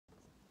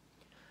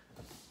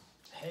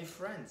Hey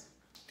friends,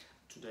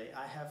 today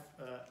I have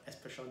a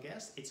special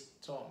guest. It's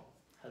Tom.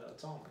 Hello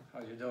Tom. How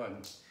you doing?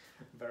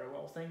 Very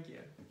well, thank you.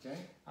 Okay.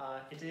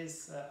 It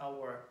is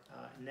our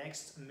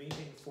next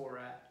meeting for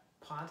a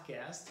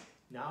podcast.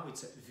 Now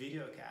it's a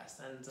video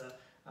cast, and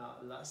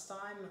last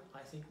time I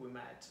think we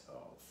met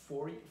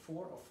 4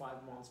 or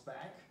 5 months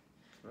back,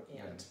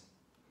 and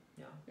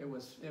yeah, it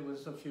was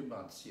a few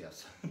months,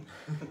 yes.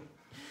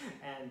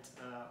 and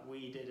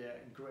we did a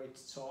great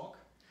talk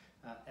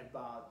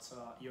about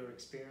your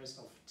experience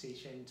of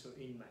teaching to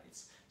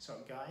inmates. So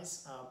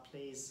guys,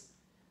 please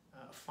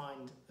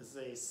find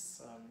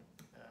this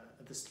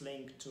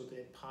link to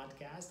the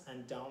podcast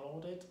and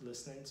download it,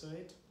 listening to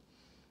it.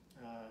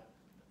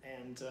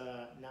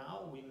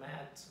 Now we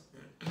met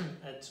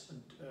at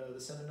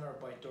the seminar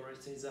by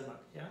Dorothy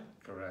Zemach, yeah?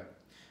 Correct.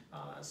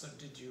 So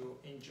did you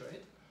enjoy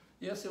it?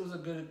 Yes, it was a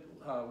good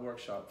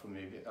workshop for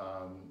me.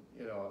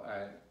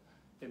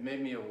 It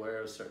made me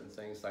aware of certain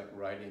things like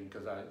writing,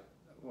 because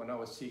when I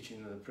was teaching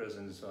in the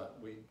prisons,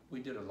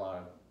 we did a lot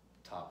of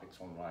topics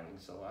on writing,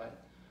 so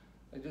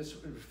I just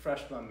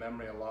refreshed my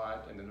memory a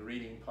lot. And then the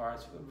reading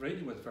parts,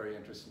 reading was very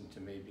interesting to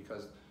me,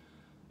 because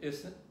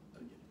it's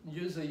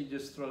usually you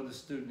just throw the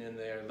student in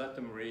there, let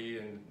them read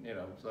and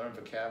learn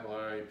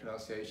vocabulary,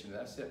 pronunciation,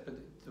 that's it. But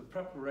the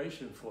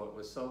preparation for it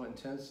was so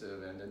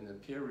intensive, and then the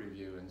peer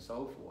review and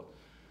so forth.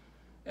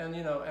 And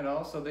and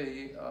also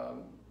the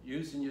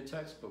using your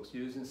textbooks,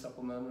 using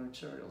supplemental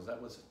materials. That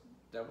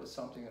was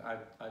something I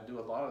do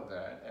a lot of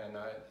that, and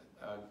I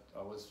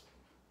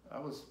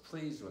was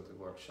pleased with the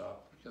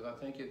workshop, because I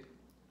think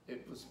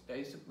it was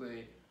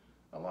basically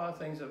a lot of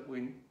things that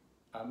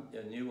I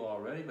knew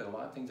already, but a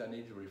lot of things I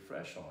need to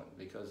refresh on,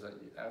 because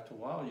after a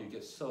while you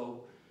get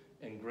so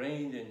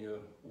ingrained in your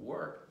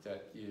work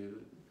that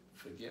you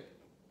forget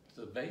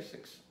the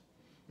basics.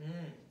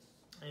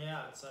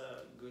 Yeah, it's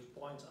a good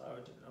point. I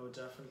would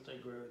definitely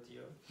agree with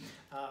you.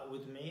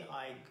 With me,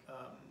 I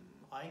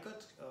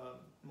got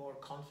more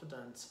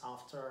confidence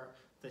after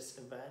this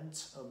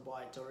event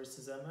by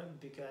Dorothy Zemach,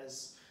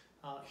 because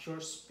her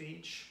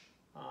speech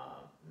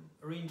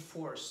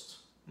reinforced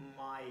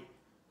my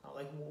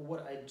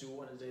what I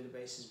do on a daily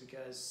basis,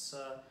 because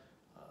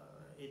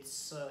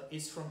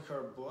it's from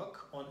her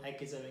book on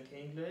academic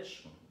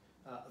English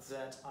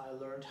that I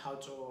learned how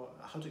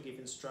to give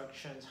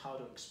instructions, how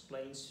to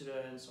explain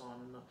students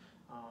on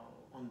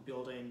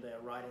building their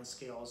writing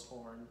skills,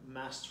 or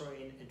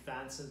mastering,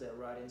 advancing their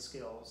writing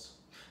skills.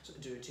 So,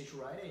 do you teach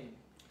writing?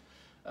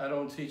 I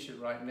don't teach it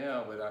right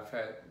now, but I've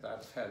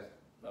had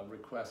a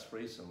request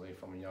recently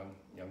from a young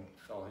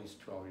fellow. He's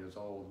 12 years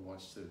old, who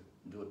wants to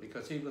do it,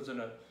 because he was in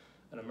an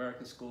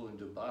American school in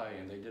Dubai,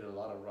 and they did a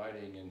lot of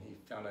writing, and he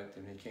found out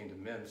that when he came to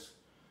Minsk,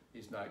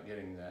 he's not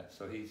getting that.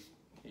 So he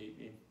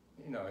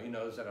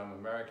knows that I'm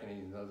American.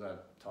 He knows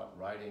I've taught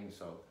writing,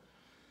 so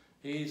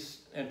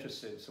he's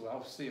interested. So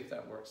I'll see if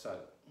that works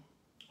out.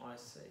 I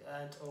see.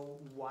 And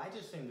why do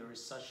you think there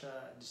is such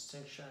a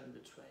distinction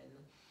between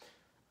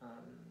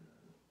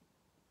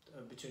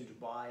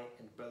Dubai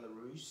and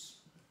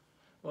Belarus?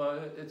 Well,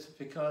 it's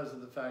because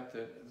of the fact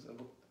that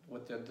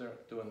what they're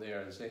doing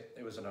there is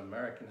it was an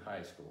American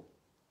high school.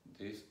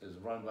 This is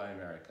run by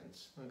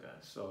Americans. Okay.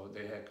 So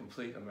they had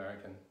complete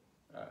American,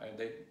 and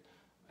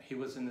he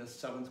was in the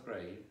 7th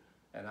grade,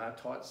 and I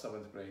taught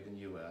 7th grade in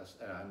the U.S.,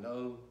 and I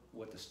know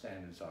what the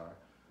standards are,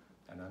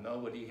 and I know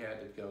what he had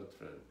to go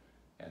through,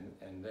 and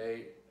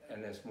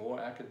it's more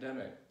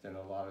academic than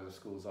a lot of the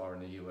schools are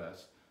in the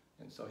U.S.,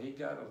 and so he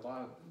got a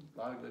lot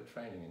of good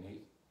training, and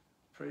he's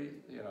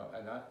pretty,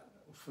 and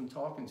from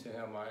talking to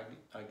him,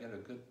 I get a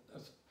good,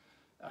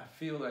 I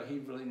feel that he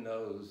really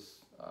knows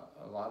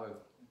a lot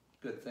of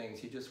good things.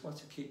 He just wants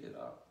to keep it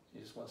up. He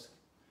just wants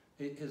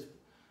his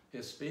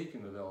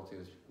speaking ability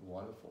is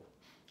wonderful.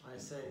 I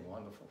see.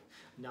 Wonderful.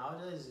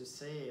 Nowadays, you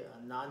see,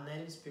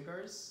 non-native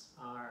speakers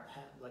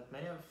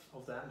many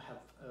of them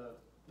have a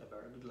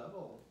very good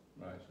level.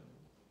 Right.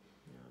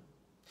 Yeah.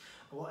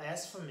 Well,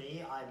 as for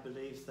me, I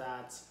believe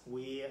that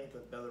we,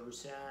 the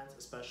Belarusians,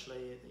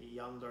 especially the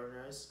young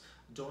learners,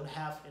 don't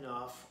have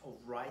enough of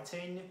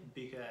writing,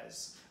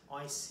 because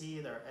I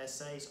see their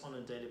essays on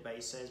a daily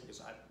basis,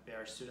 because I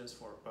prepare students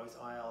for both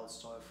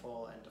IELTS,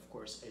 TOEFL, and of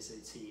course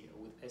SAT,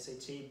 with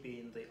SAT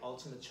being the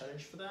ultimate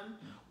challenge for them,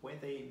 where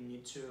they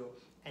need to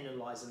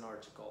analyze an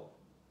article.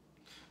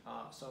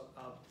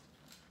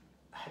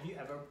 Have you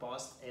ever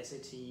passed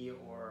SAT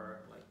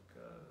or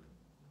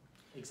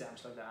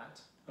exams like that?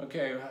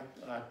 Okay,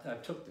 I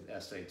took the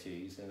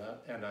SATs,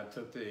 and I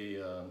took the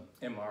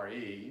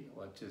MRE,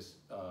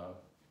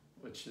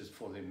 which is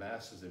for the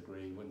master's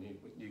degree, when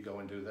you go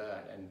and do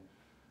that. And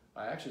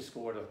I actually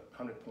scored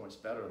 100 points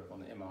better on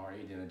the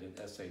MRE than I did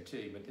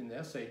SAT. But in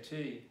the SAT,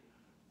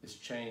 it's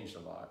changed a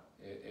lot.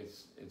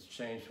 It's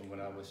changed from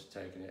when I was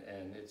taking it,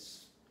 and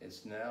it's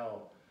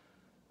now.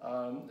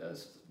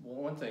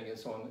 One thing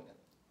is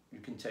you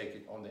can take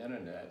it on the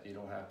internet. You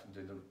don't have to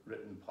do the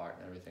written part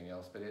and everything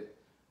else. But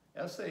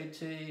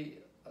SAT, a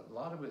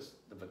lot of it's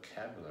the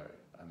vocabulary.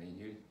 I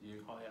mean,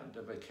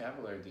 the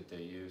vocabulary that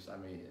they use. I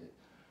mean,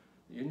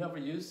 you never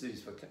use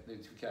these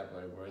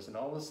vocabulary words, and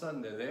all of a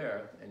sudden they're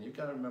there, and you've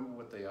got to remember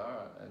what they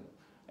are,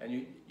 and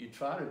you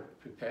try to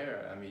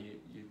prepare. I mean,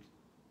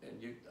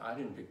 I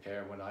didn't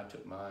prepare when I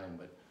took mine,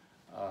 but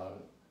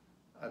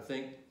I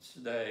think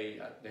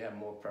today they have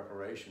more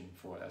preparation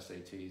for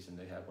SATs than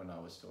they had when I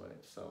was doing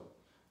it. So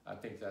I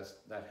think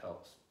that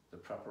helps, the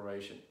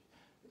preparation.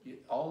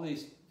 All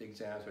these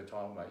exams we're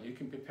talking about, you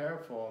can prepare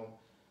for them,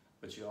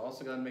 but you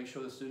also got to make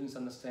sure the students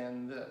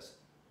understand this,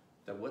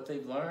 that what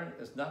they've learned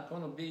is not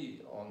going to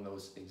be on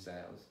those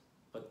exams,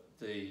 but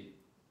the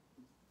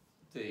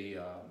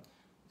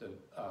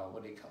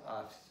what do you call,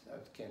 I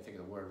can't think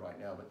of the word right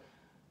now, but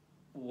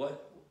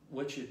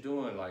what you're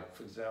doing, like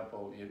for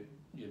example,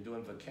 you're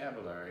doing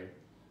vocabulary.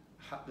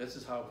 This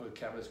is how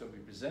vocabulary is going to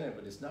be presented,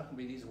 but it's not going to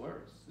be these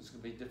words. It's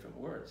going to be different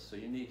words. So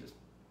you need to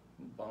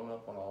bone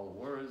up on all the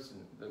words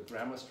and the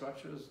grammar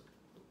structures.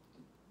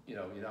 You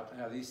know, you're not going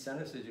to have these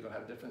sentences. You're going to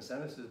have different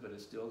sentences, but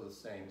it's still the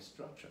same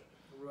structure.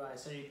 Right,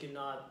 so you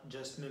cannot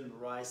just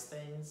memorize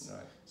things.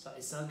 Right. So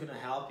it's not gonna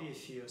help you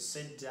if you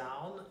sit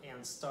down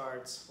and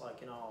start,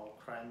 like, you know,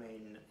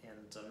 cramming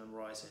and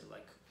memorizing,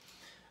 like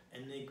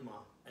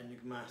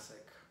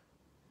enigmatic,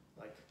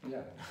 like.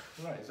 Yeah,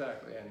 right,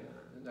 exactly, and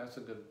that's a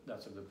good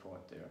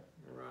point there.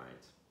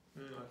 Right.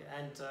 Okay.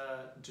 And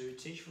do you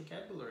teach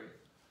vocabulary?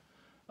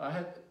 I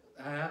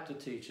have to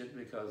teach it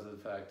because of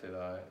the fact that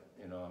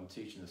I'm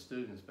teaching the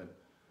students, but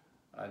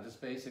I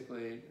just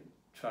basically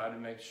try to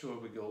make sure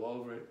we go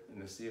over it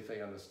and to see if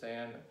they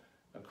understand.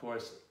 Of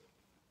course,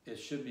 it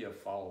should be a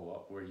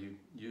follow-up where you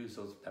use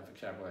that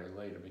vocabulary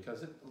later,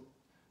 because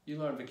you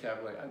learn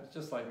vocabulary,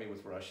 just like me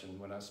with Russian.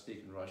 When I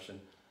speak in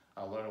Russian,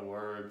 I'll learn a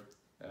word,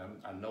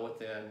 and I know it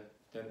then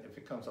if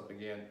it comes up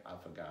again, I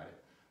forgot it.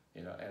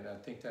 You know, and I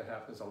think that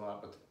happens a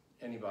lot with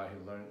anybody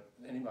who's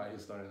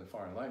learning a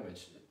foreign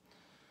language.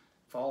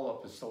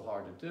 Follow-up is so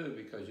hard to do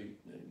because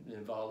you're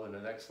involved in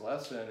the next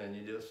lesson and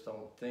you just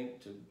don't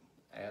think to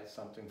add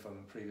something from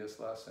the previous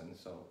lesson.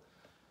 So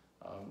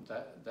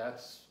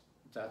that's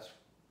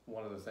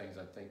one of the things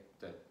I think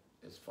that,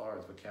 as far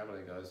as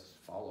vocabulary goes,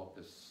 follow-up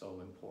is so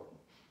important.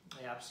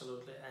 Yeah,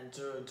 absolutely. And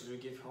do you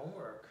give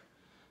homework?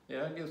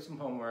 Yeah, I give some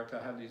homework.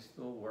 I have these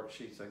little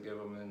worksheets I give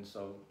them, and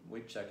so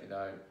we check it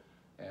out.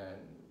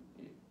 And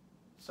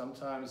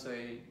sometimes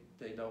they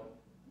don't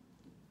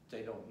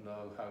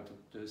know how to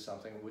do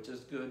something, which is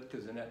good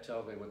because then that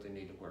tells me what they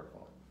need to work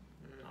on.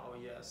 Oh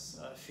yes,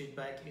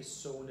 feedback is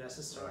so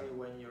necessary Right.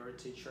 when you're a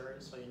teacher,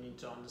 so you need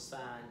to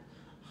understand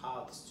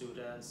how the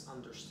students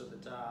understood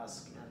the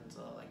task and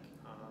the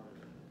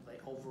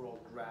overall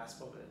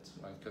grasp of it.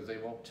 Right, because they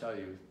won't tell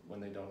you when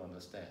they don't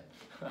understand.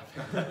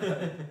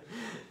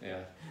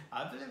 Yeah.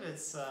 I believe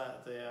it's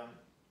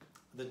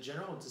the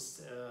general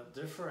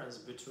difference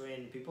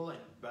between people in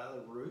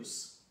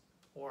Belarus,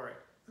 or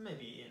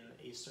maybe in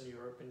Eastern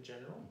Europe in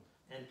general,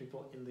 and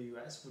people in the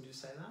US. Would you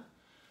say that?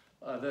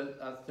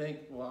 I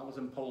think, well, I was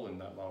in Poland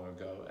not long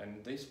ago,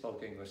 and they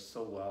spoke English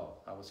so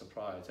well, I was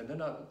surprised. And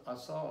then I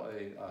saw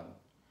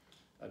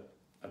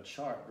a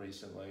chart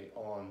recently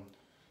on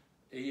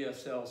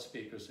ESL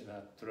speakers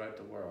throughout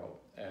the world,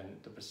 and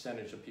the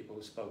percentage of people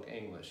who spoke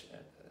English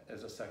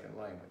as a second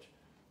language.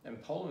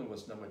 And Poland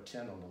was number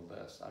 10 on the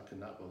list. I could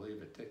not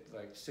believe it,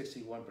 like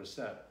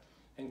 61%.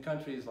 In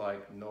countries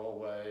like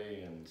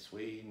Norway and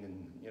Sweden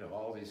and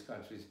all these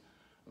countries,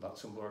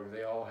 Luxembourg,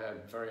 they all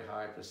had very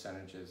high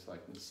percentages,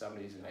 like in the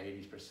 70s and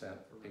 80%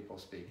 of people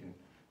speaking.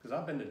 Because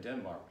I've been to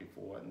Denmark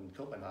before, and in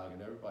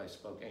Copenhagen, everybody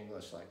spoke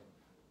English like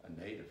a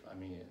native. I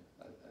mean,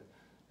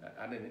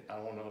 I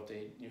don't know if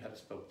you had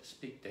to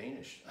speak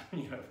Danish,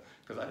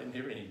 because I didn't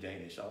hear any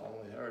Danish. All I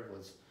only heard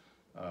was,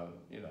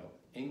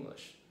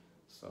 English.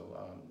 So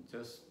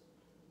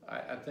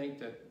I think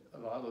that a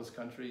lot of those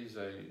countries,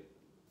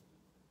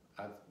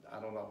 I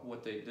don't know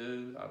what they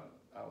do.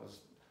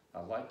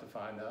 I'd like to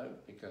find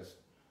out, because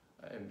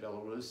in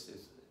Belarus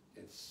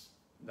it's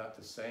not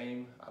the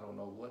same. I don't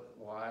know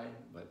why,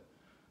 but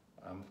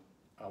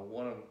I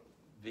want to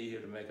be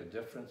here to make a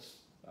difference.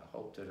 I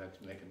hope that I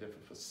can make a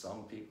difference for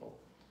some people.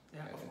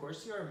 Yeah, of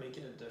course you are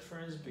making a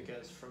difference,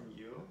 because from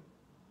you,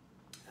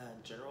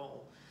 in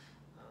general,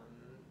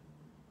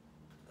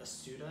 a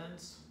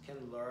student can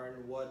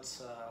learn what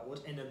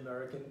an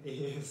American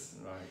is.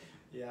 Right.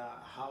 Yeah,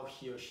 how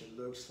he or she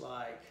looks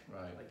like.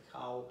 Right. Like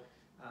how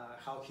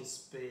he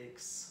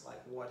speaks,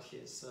 like what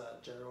his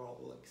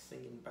general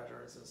thinking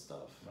patterns and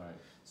stuff. Right.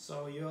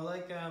 So you're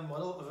like a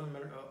model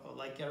of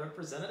like a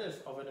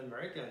representative of an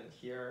American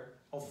here,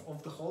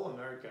 of the whole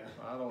America.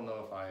 I don't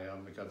know if I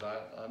am, because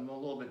I'm a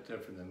little bit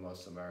different than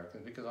most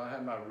Americans, because I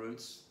have my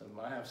roots.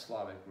 I have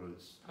Slavic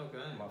roots.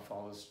 Okay. My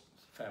father's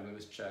family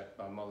was Czech.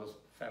 My mother's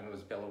family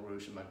was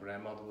Belarusian. My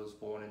grandmother was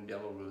born in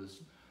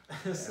Belarus.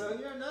 So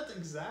you're not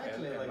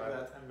exactly and like my,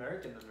 that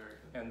American.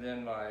 And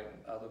then my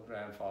other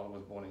grandfather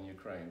was born in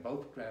Ukraine.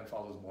 Both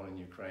grandfathers were born in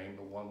Ukraine,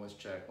 but one was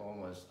Czech, one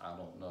was, I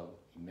don't know,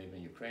 maybe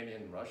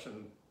Ukrainian,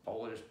 Russian,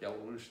 Polish,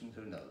 Belarusian,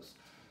 who knows?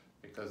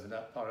 Because in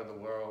that part of the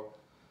world,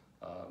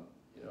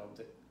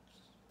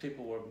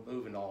 people were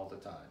moving all the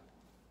time.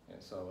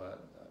 And so,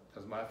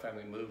 because my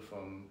family moved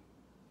from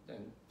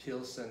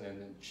Pilsen, and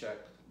then Czech,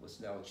 was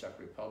now the Czech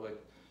Republic,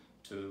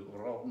 to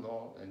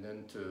Rovno, and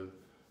then to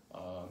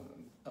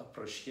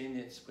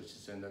Proštěnic, which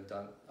is in the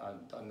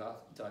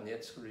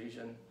Donetsk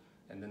region,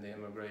 and then they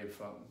immigrated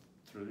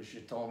through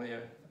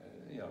Zhytomyr,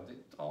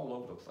 all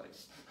over the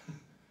place.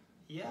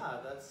 Yeah,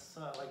 that's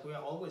like we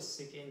are always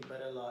seeking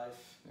better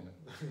life,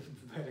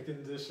 better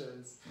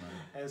conditions.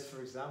 Right. As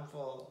for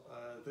example,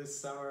 this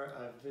summer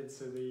I've been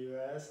to the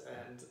US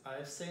and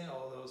I've seen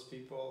all those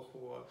people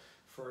who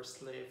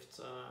first lived,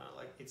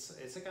 like it's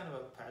a kind of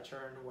a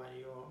pattern when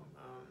you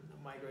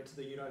migrate to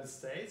the United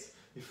States,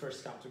 you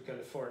first come to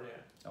California.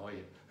 Oh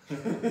yeah,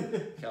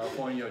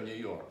 California or New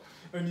York.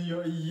 Or New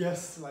York,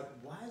 yes, like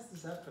why is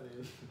this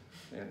happening?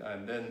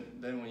 And then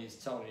when he's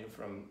telling you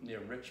from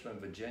near Richmond,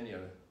 Virginia,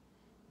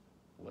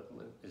 what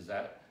is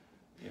that?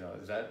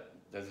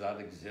 Does that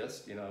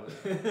exist?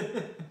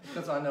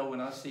 Because I know when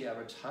I see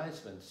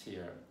advertisements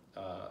here,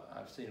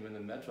 I've seen them in the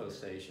metro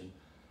station.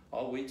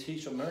 Oh, we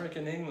teach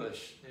American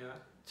English. Yeah.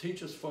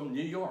 Teachers from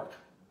New York.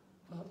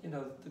 Well,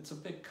 it's a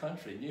big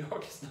country. New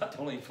York is not the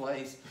only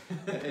place.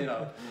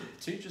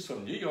 Teachers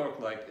from New York,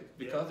 like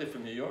because they're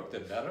from New York,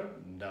 they're better?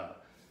 No.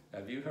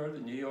 Have you heard the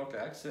New York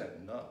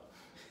accent? No.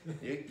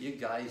 you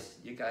guys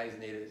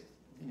need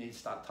to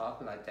stop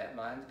talking like that,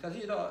 man. Because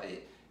if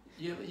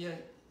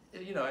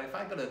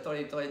I go to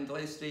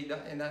 33 Street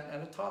and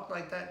I talk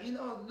like that,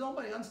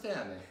 nobody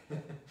understands me.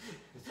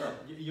 So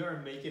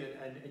you're making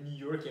a New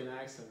Yorkian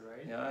accent,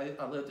 right?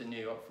 Yeah, I lived in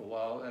New York for a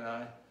while,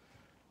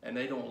 and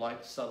they don't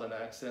like Southern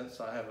accents.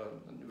 I have a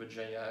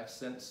Virginia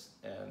accent,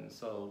 and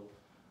so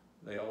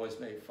they always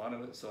made fun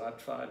of it. So I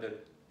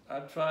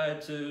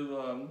tried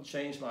to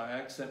change my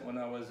accent when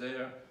I was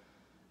there.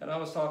 And I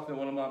was talking to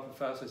one of my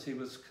professors. He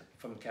was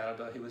from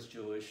Canada. He was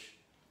Jewish,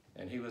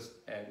 and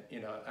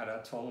I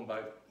told him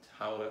about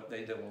how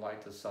they didn't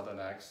like the Southern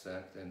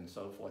accent and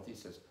so forth. He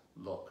says,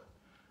 "Look,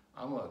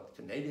 I'm a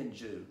Canadian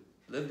Jew,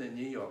 living in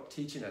New York,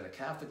 teaching at a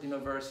Catholic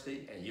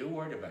university, and you're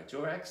worried about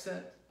your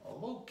accent?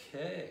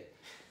 Okay."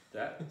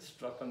 That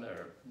struck a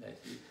nerve.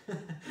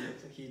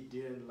 He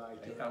didn't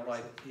like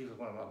it. He was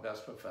one of my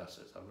best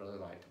professors. I really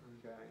liked him.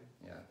 Okay.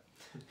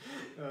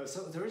 Yeah.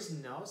 So there is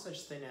no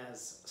such thing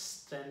as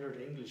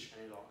standard English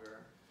any longer.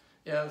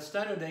 Yeah,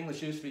 standard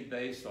English used to be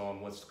based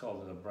on what's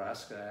called the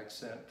Nebraska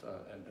accent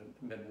and the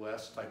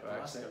Midwest type of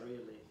accent.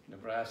 Really?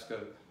 Nebraska,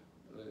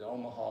 the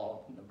Omaha,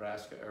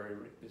 Nebraska area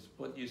is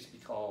what used to be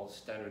called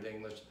standard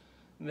English,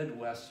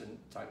 Midwestern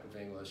type of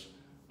English.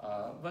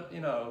 But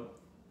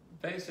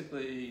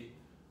basically,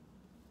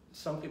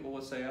 some people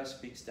would say I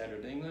speak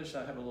standard English.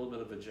 I have a little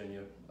bit of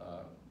Virginia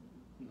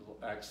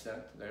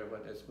accent there,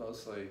 but it's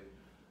mostly.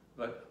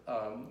 But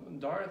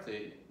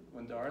Dorothy,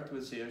 when Dorothy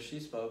was here, she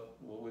spoke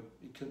what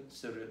would be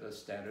considered a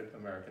standard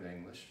American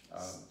English.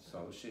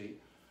 So she,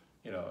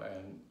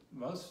 and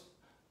most,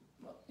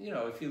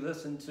 if you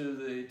listen to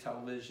the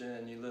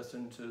television, you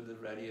listen to the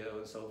radio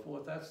and so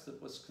forth, that's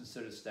what's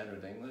considered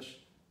standard English.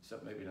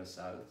 Except maybe in the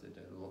South, they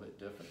do a little bit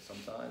different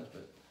sometimes,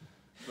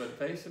 but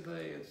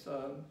basically it's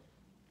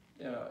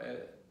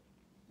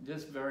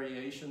just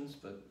variations,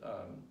 but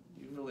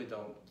you really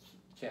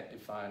can't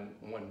define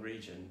one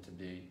region to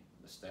be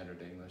the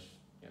standard English.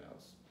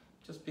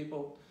 It's just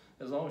people,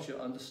 as long as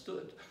you're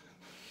understood.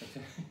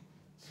 Okay.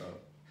 So,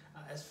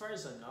 as far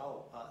as I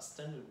know,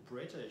 standard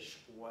British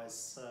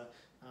was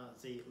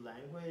the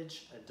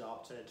language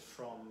adopted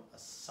from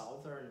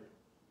southern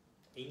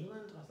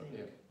England, I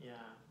think. Yeah,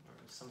 or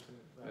something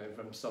like that.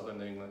 From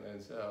southern England,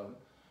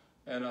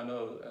 and I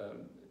know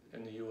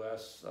in the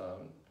U.S.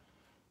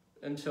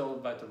 Until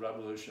about the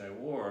Revolutionary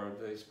War,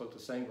 they spoke the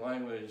same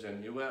language in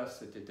the U.S.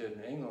 that they did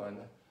in England.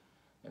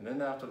 And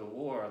then after the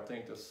war, I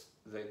think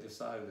they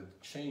decided to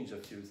change a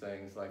few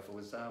things. Like, for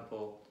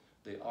example,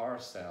 the R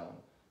sound.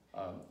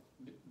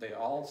 They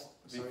all...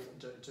 Sorry,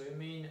 do you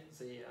mean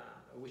the,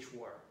 which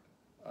war?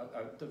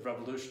 The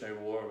Revolutionary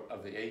War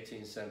of the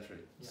 18th century,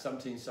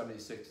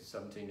 1776 to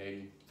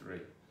 1783.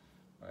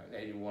 Right?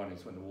 81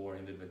 is when the war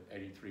ended, but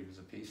 83 was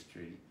a peace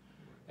treaty.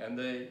 And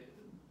the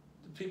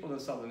people in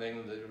southern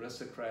England, the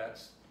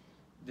aristocrats,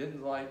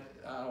 didn't like,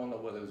 I don't know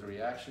whether it was a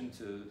reaction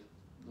to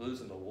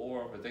losing the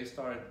war, but they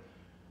started,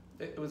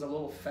 it was a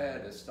little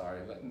fad that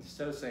started. Like,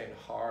 instead of saying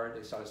hard,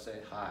 they started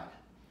saying high.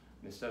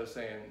 And instead of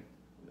saying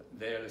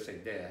there, they say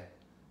there.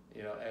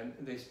 And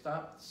they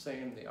stopped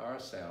saying the R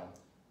sound.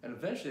 And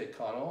eventually it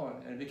caught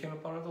on and it became a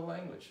part of the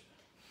language.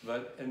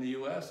 But in the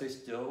US, they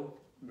still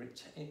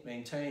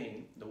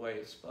maintain the way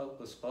it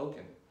was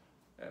spoken.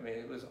 I mean,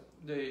 it was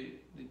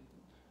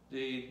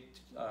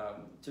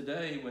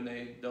today when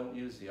they don't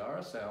use the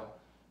R sound,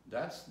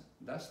 that's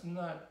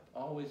not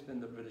always been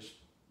the British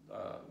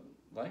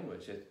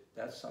language.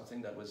 That's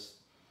something that was,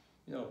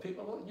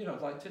 people,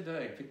 like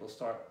today, people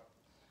start,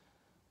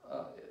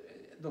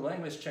 the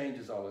language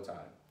changes all the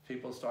time.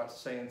 People start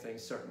saying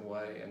things a certain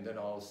way, and then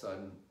all of a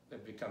sudden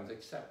it becomes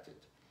accepted.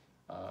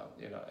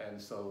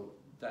 And so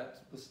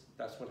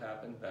that's what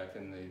happened back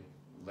in the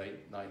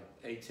late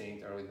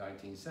 18th, early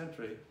 19th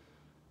century,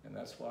 and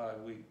that's why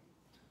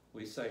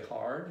we say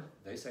hard,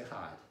 they say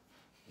hide.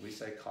 We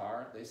say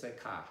car, they say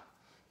ka.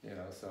 you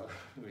know, so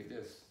we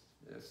just,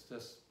 it's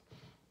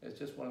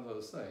just one of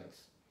those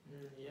things.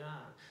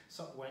 Yeah.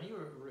 So when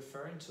you're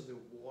referring to the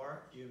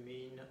war, you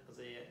mean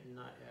the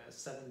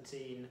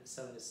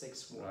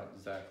 1776 war? Right,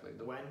 exactly.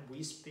 When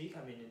we speak,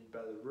 I mean in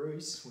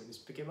Belarus, when we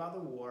speak about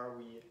the war,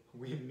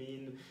 we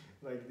mean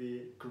like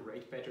the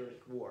Great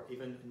Patriotic War,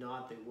 even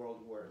not the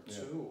World War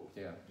II.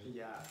 Yeah.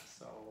 Yeah.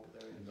 So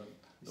there.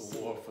 The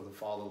war for the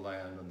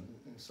fatherland and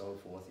so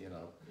forth, you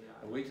know.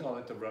 Yeah. And we call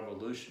it the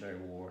Revolutionary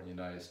War in the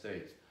United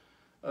States.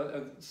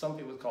 Some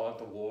people call it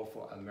the War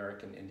for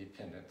American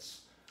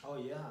Independence. Oh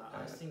yeah,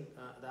 I think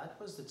that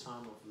was the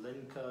time of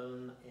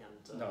Lincoln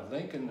and. No,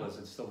 Lincoln was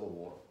a civil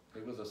war.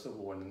 It was a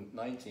civil war in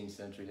the 19th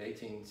century,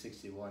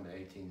 1861 to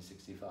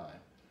 1865.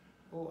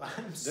 Oh,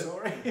 I'm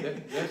sorry.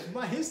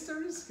 My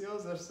history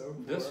skills are so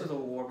poor. This was a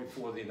war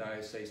before the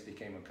United States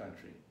became a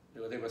country.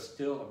 They were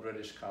still a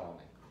British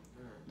colony.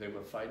 They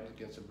were fighting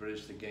against the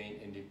British to gain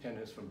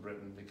independence from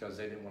Britain because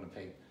they didn't want to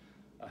pay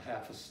a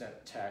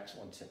half% tax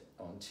on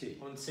tea.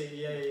 On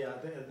tea, yeah.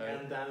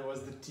 And then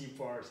was the Tea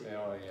Party.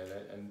 Oh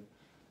yeah,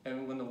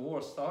 and when the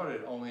war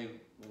started, only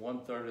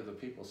 1/3 of the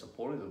people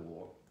supported the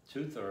war.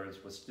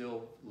 2/3 were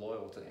still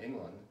loyal to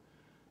England,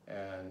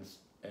 and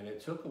it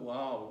took a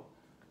while.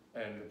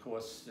 And of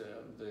course,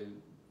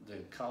 the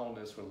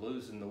colonists were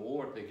losing the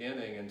war at the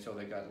beginning until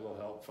they got a little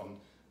help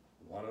from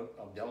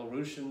a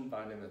Belarusian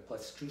by the name of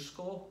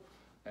Pleskusko,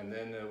 and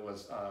then there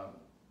was a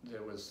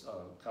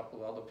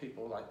couple of other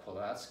people like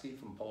Pulaski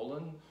from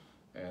Poland,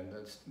 and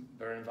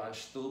Baron von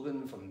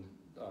Steuben from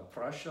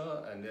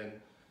Prussia, and then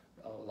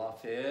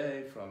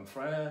Lafayette from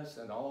France,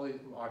 and all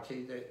these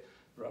Marquis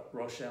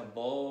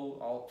Rochambeau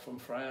all from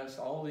France.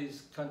 All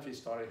these countries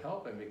started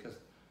helping because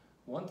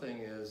one thing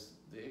is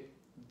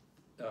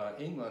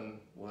England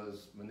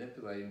was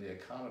manipulating the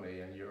economy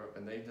in Europe,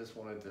 and they just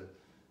wanted to,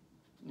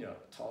 you know,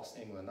 toss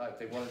England out.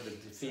 They wanted to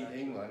defeat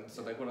England,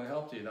 so they wanted to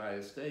help the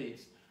United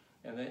States,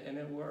 and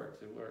it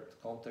worked. It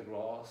worked. Comte de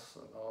Grasse,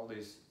 and all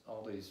these.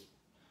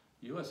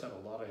 U.S. had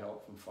a lot of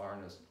help from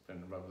foreigners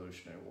in the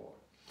Revolutionary War.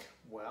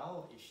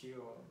 Well, if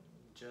you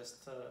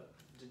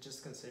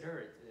just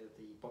consider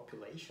the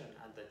population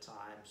at the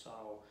time,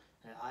 so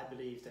I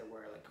believe there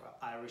were like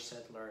Irish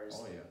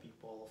settlers,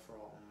 people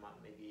from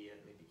maybe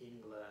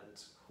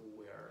England who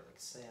were like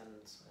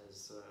sent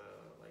as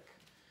like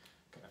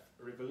kind of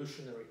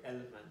revolutionary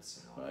elements,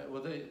 you know. Right.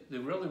 Well, they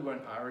really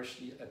weren't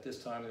Irish at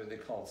this time. They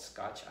called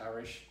Scotch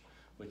Irish,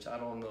 which I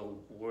don't know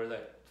where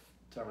that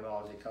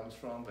terminology comes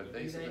from, but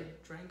they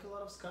drank a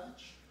lot of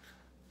Scotch.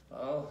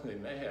 Oh, they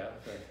may have.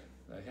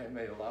 They had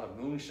made a lot of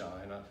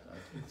moonshine.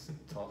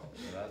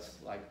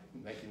 That's like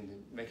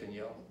making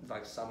you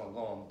like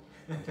samagon,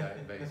 okay,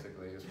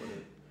 basically is what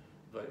it.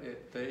 But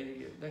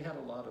they had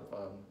a lot of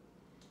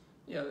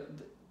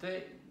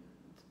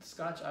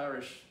Scotch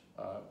Irish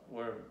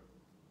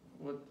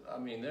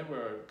they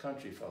were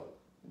country folk.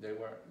 They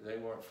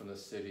weren't from the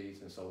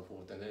cities and so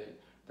forth, and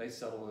they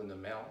settled in the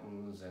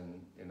mountains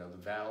and, you know, the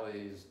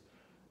valleys,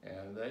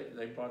 and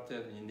they brought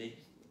their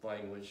unique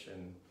language,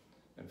 and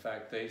in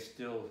fact they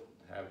still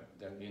have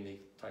that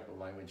unique type of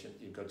language.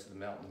 You go to the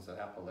mountains of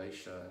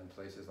Appalachia and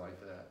places like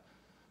that,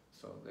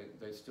 so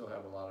they still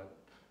have a lot of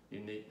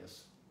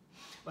uniqueness.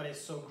 But it's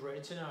so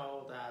great to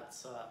know that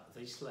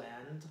this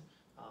land,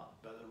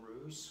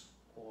 Belarus,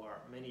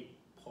 or many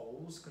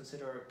Poles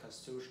consider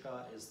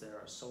Kostuszka is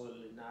their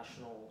solely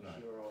national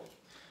hero.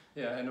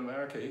 Yeah, in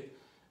America,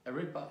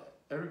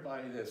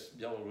 everybody that's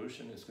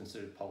Belarusian is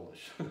considered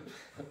Polish.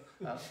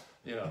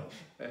 You know,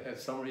 at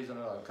some reason,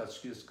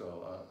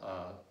 Kostuszko,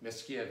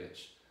 Michalek,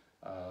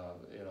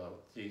 you know,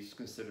 he's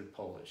considered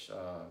Polish.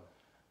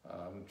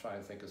 I'm trying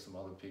to think of some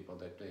other people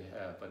that they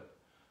have, but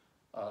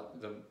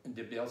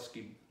the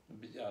Bielski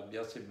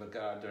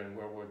Brigade during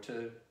World War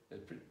II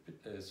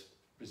is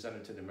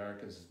presented to the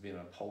Americans as being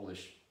a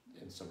Polish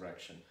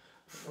insurrection.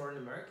 For an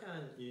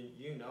American,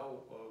 you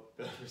know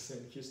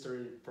Belarusian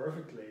history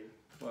perfectly.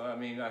 Well, I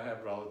mean, I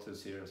have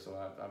relatives here, so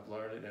I've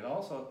learned it, and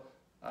also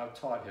I've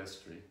taught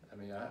history. I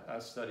mean,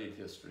 I've studied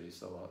history,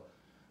 so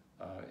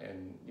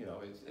and you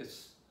know,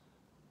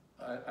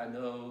 I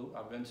know,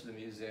 I've been to the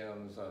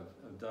museums,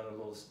 I've done a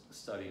little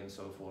study and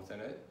so forth,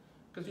 and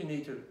because you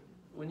need to,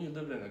 when you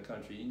live in a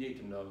country, you need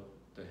to know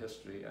the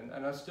history,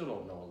 and I still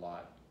don't know a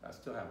lot. I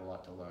still have a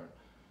lot to learn,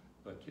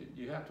 but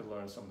you have to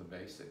learn some of the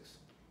basics.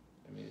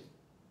 I mean,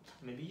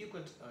 maybe you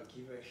could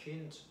give a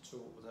hint to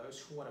those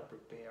who want to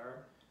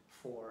prepare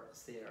for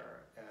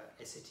their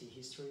SAT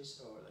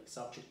histories or like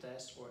subject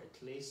tests, or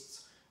at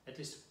least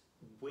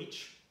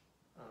which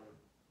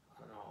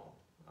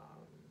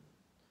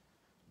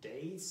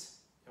dates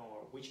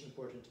or which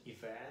important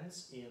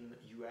events in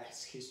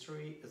US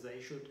history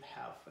they should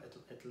have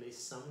at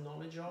least some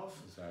knowledge of.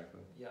 Exactly.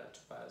 Yeah, to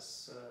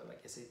pass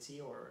like SAT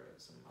or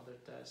some other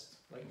test,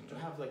 like to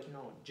have like, you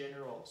know,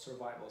 general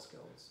survival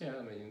skills. Yeah,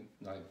 I mean,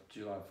 like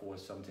July 4th,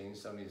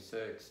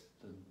 1776,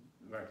 the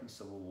American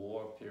Civil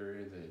War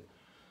period,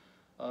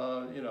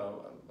 you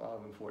know, a lot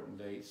of important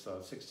dates.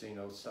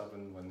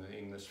 1607, when the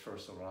English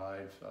first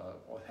arrived,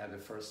 or had the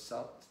first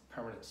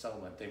permanent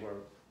settlement.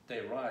 they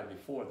arrived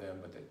before them,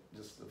 but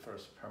this is the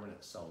first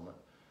permanent settlement.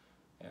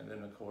 And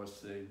then of course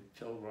the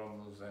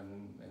Pilgrims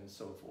and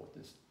so forth.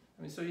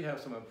 I mean, so you have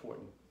some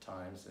important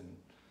times and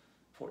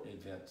important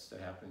events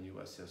that happen in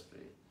U.S.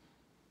 history.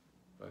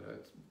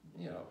 But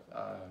you know,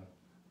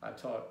 I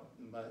taught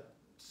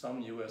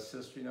some U.S.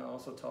 history, and I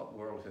also taught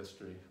world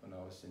history when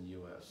I was in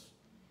U.S.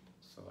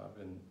 So I've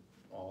been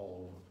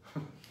all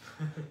over.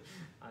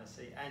 I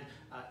see. And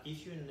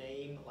if you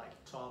name like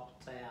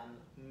top 10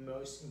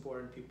 most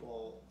important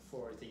people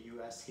for the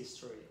U.S.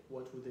 history,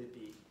 what would they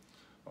be?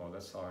 Oh,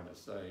 that's hard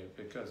to say,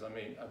 because I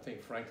mean, I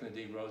think Franklin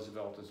D.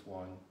 Roosevelt is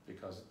one,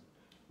 because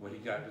what he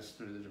got us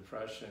through the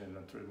Depression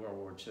and through World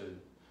War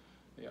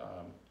II.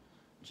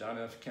 John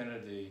F.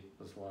 Kennedy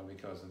was one,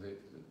 because of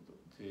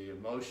the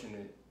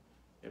emotion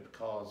it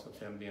caused of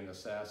him being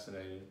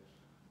assassinated.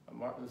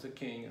 Martin Luther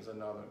King is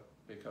another,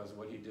 because of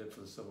what he did for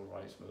the Civil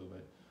Rights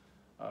Movement.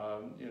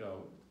 You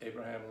know,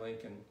 Abraham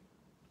Lincoln,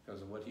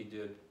 because of what he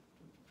did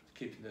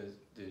keeping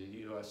the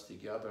U.S.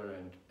 together,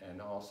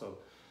 and also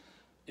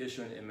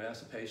issuing the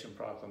Emancipation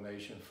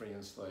Proclamation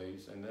freeing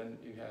slaves. And then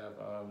you have,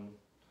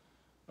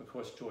 of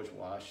course, George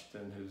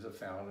Washington, who's a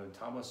founder,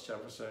 Thomas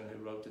Jefferson,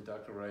 who wrote the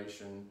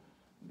Declaration,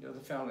 you know,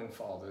 the founding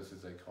fathers,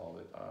 as they call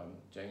it,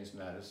 James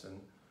Madison.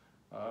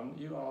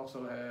 You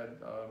also had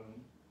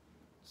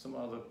some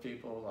other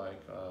people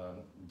like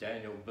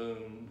Daniel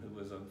Boone, who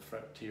was a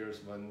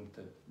frontiersman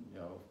that, you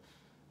know,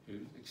 who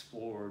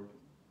explored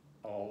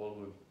all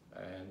over.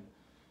 And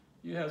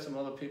you had some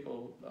other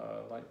people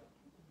like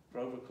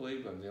Grover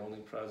Cleveland, the only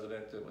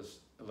president that was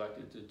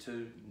elected to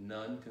 2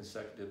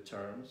 non-consecutive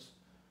terms.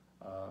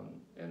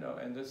 You know,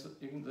 and this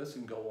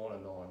can go on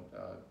and on.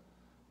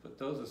 But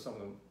those are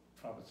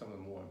probably some of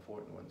the more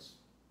important ones.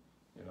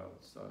 You know,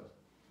 so,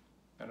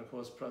 and of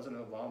course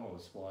President Obama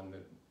was one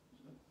that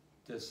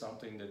did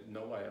something that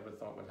nobody ever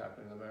thought would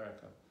happen in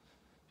America.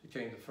 He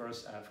became the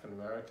first African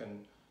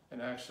American,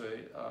 and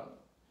actually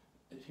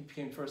he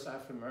became the first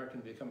African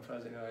American to become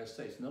president of the United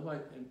States. Nobody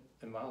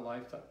in my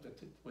lifetime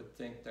would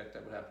think that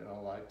would happen in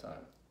our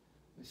lifetime.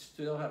 We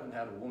still haven't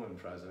had a woman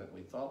president.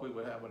 We thought we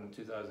would have one in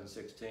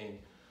 2016,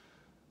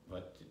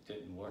 but it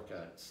didn't work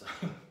out. So,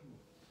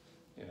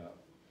 you know.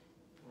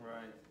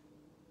 Right.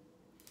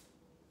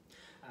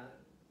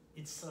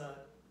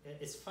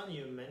 It's funny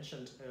you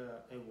mentioned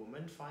a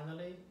woman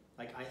finally.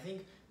 Like, I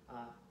think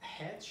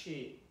had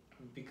she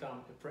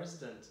become a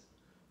president,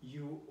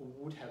 you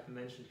would have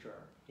mentioned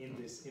her in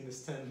this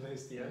 10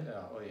 list, yeah?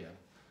 Yeah, oh yeah.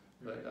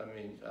 But I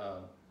mean,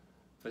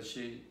 but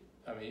she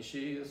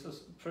is a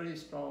pretty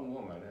strong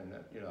woman, and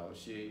you know,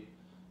 she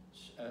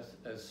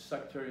as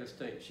Secretary of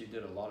State, she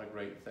did a lot of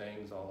great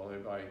things. Although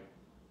everybody,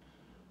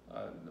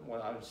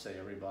 well, I would say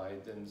everybody,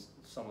 then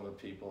some of the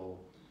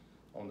people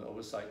on the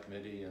Oversight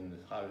Committee and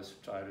the House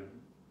tried to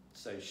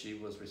say she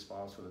was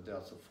responsible for the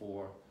deaths of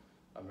 4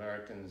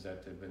 Americans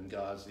at the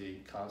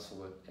Benghazi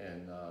consulate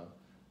in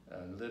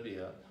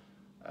Libya,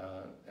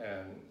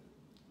 and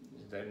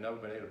they've never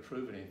been able to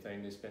prove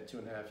anything. They spent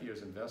 2.5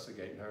 years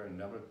investigating her and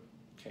never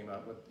came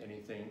up with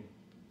anything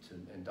to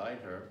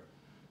indict her.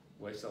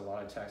 Wasted a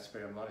lot of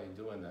taxpayer money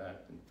doing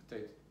that.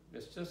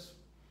 It's just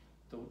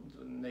the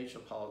nature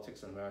of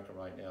politics in America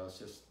right now. It's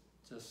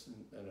just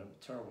in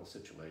a terrible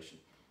situation,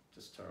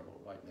 just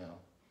terrible right now.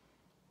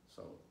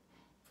 So,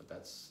 but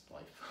that's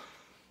life.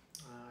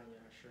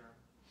 Yeah, sure.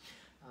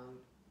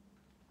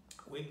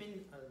 We've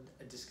been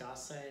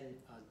discussing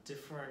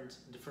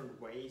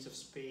different ways of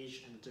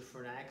speech and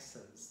different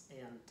accents,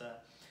 and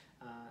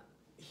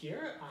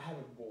here I have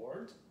a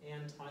board,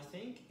 and I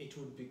think it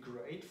would be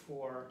great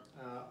for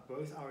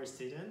both our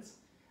students,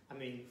 I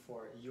mean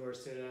for your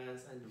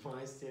students and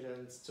my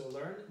students, to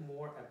learn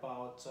more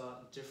about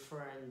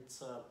different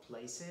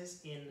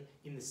places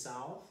in the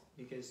South,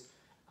 because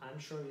I'm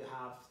sure you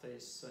have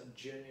this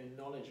genuine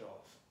knowledge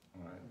of,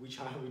 Right. which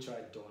I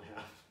don't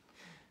have.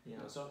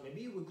 Yeah, so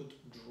maybe we could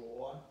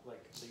draw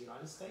like the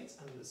United States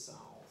and the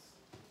South.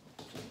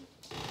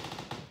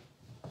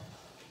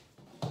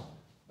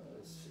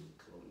 Let's see,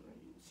 color I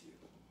use here.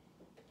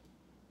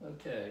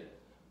 Okay.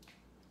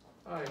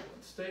 All right,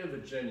 state of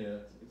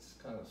Virginia, it's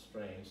kind of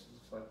strange.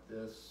 It's like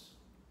this.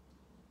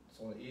 It's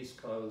on the East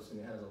Coast,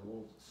 and it has a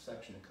little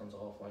section that comes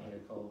off right here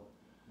called.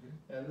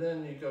 Mm-hmm. And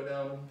then you go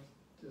down,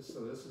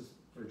 so this is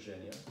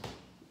Virginia.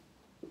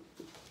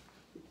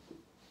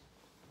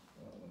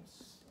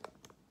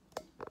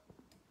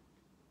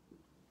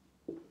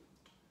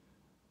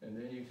 And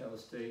then you have a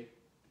state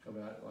come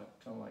out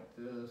like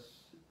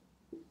this,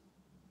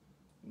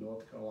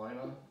 North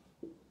Carolina.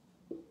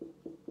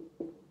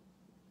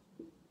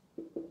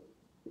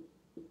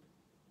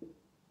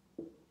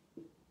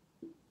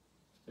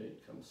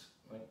 State comes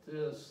like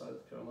this,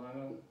 South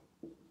Carolina.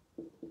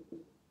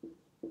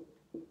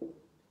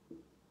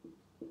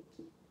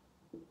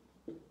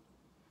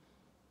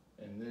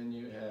 And then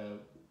you have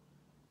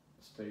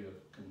the state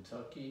of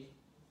Kentucky.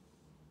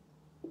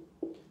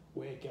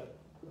 Where you get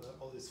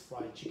all this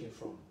fried chicken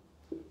from?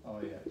 Oh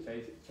yeah,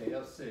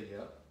 KFC, yeah.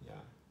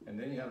 Yeah. And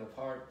then you have a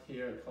part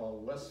here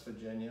called West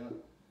Virginia,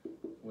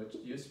 which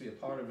used to be a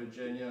part of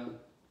Virginia,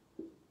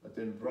 but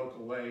then broke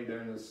away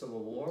during the Civil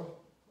War.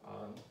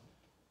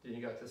 Then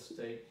you got the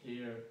state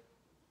here,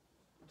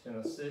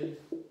 Tennessee.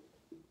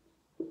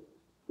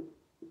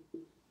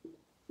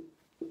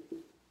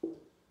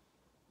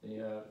 Then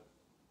you have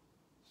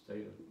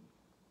state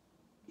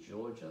of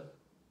Georgia.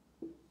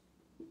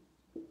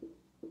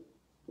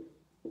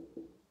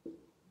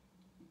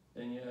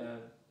 Then you have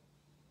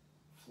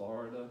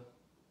Florida.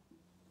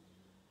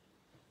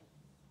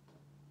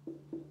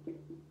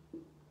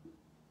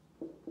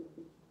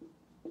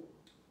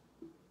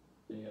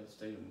 Then you have the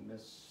state of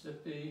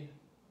Mississippi.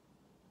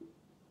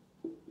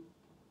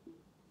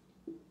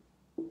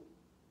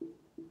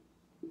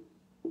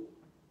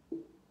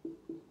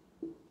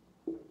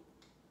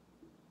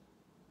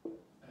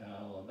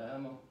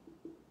 Alabama.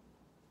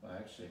 Well,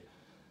 actually,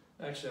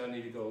 I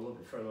need to go a little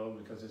bit further over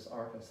because it's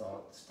Arkansas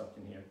stuck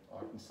in here.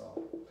 Arkansas.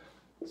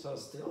 So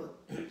still,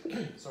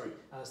 sorry,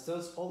 still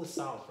it's all the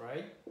South,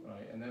 right?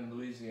 Right, and then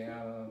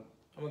Louisiana.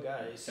 Oh my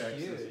God, it's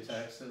huge.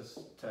 Texas,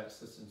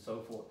 and so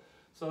forth.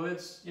 So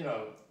it's, you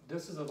know,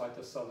 this is like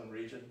the southern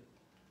region,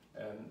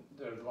 and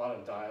there's a lot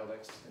of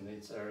dialects in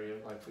this area.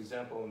 Like, for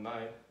example, in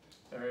my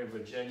area,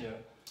 Virginia,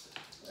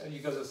 you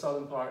go to the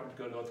southern part, you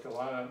go to North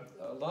Carolina,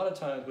 a lot of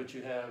times what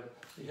you have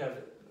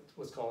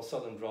what's called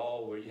southern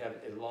drawl, where you have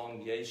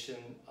elongation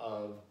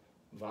of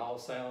vowel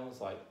sounds,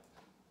 like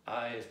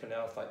I is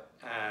pronounced like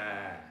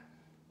ah,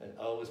 and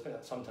O is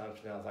sometimes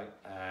pronounced like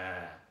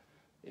ah.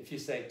 If you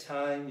say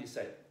time, you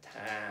say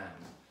time.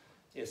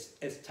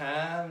 It's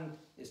time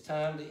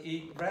to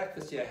eat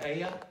breakfast, you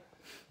hear?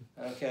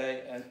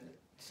 Okay, and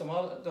a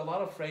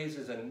lot of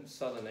phrases in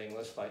Southern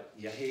English, like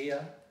you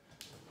hear,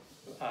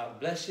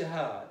 bless your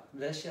heart,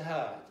 bless your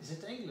heart. Is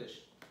it English?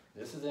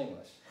 This is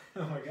English.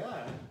 Oh my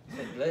God.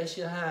 So bless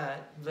your heart,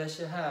 bless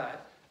your heart.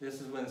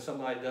 This is when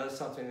somebody does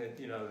something that,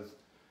 you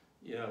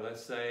know,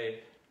 let's say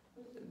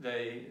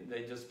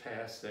they just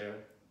passed their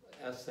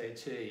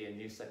SAT and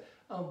you say,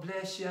 oh,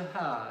 bless your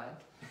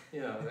heart.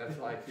 You know, that's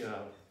like, you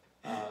know,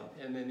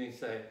 and then you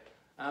say,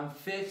 I'm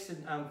fixing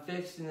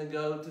to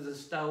go to the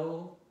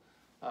stove.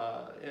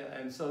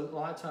 And so a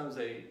lot of times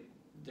they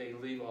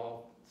leave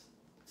off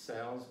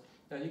sounds.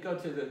 Now you go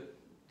to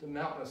the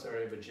mountainous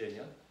area of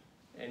Virginia,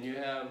 and you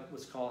have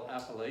what's called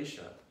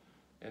Appalachia,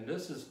 and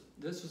this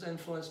was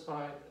influenced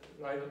by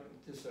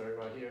this area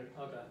right here.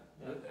 Okay.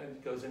 Yeah. And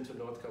it goes into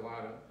North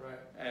Carolina. Right.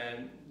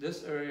 And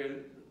this area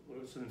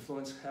was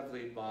influenced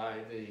heavily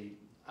by the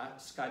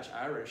Scotch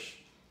Irish,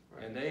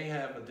 right. And they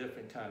have a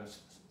different kind of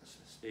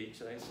speech.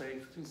 They say,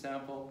 for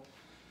example,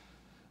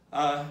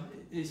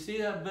 you see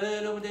that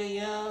bird over there,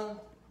 young?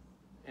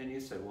 And you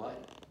say,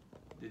 what?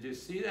 Did you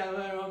see that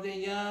bird over there,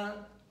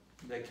 young?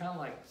 They kind of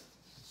like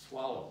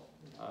swallow.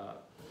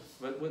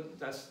 But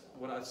that's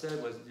what I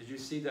said was, did you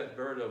see that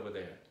bird over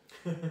there?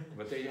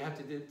 But they have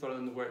to throw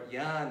in the word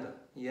yonder,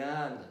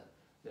 yonder.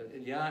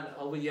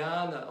 Over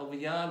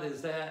yonder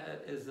is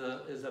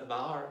a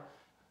bar.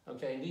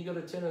 Okay, and you go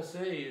to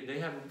Tennessee, they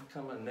have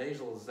become a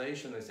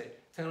nasalization. They say,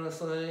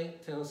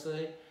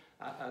 Tennessee.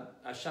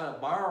 I shot a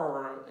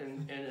bar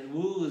in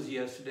Woods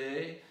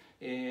yesterday,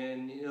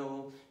 and you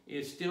know,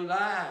 it's still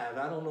live.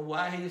 I don't know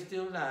why he's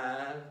still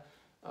live.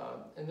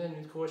 And then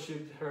of course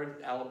you've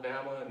heard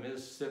Alabama and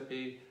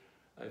Mississippi.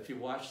 If you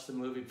watch the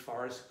movie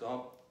Forrest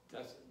Gump,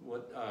 that's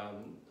what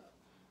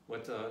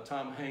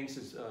Tom Hanks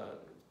is.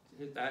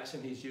 His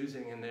accent he's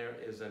using in there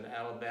is an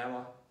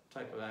Alabama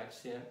type of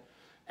accent.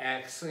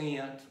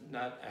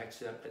 Not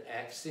accent, but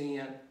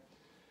accent.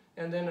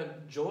 And then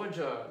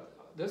Georgia,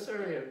 this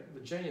area,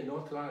 Virginia,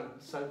 North Carolina,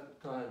 South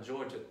Carolina,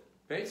 Georgia,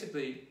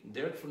 basically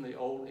they're from the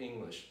Old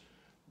English.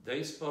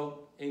 They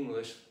spoke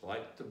English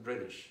like the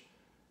British.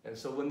 And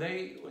so when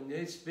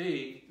they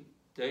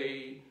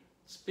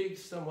speak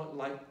somewhat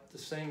like the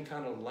same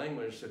kind of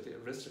language that the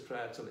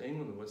aristocrats of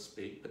England would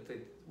speak, but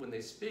when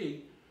they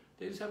speak,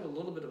 they just have a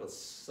little bit of a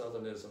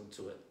southernism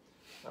to it.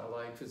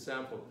 Like, for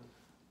example,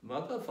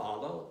 mother and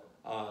father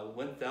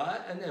went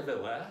there and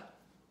everywhere,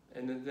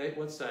 and then they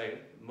would say,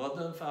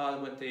 mother and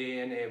father went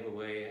there and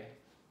everywhere.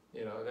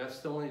 You know, that's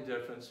the only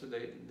difference.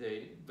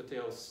 But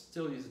they'll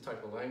still use the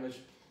type of language.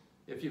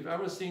 If you've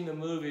ever seen the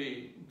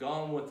movie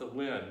Gone with the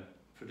Wind,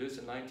 produced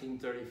in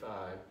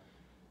 1935,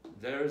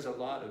 there's a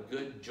lot of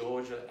good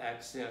Georgia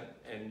accent,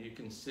 and you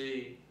can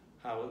see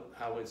how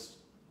it's,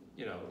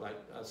 you know, like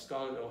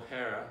Scarlett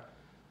O'Hara,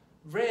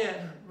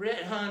 red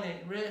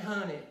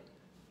honey.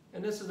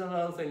 And this is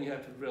another thing you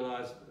have to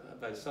realize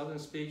about Southern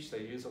speech.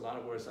 They use a lot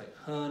of words like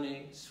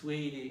honey,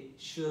 sweetie,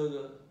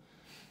 sugar.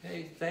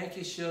 Hey, thank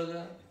you,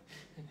 sugar.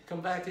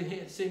 Come back to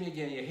here, see me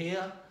again, you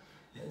hear?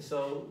 And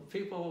so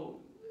people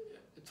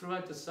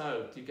throughout the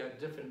South, you got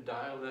different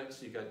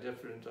dialects, you got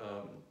different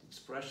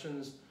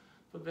expressions,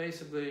 but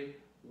basically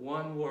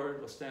one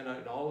word will stand out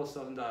in all the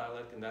Southern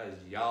dialect, and that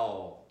is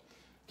y'all.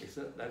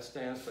 That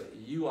stands for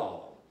you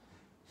all.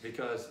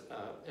 Because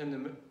in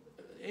the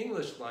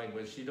English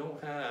language, you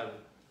don't have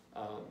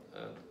a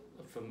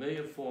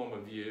familiar form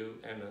of you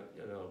and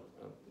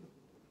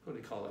what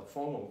do you call it,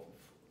 formal.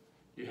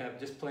 You have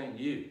just plain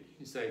you.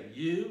 You say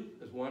you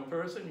as one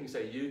person, you can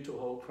say you to a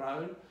whole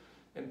crowd,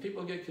 And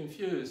people get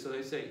confused, so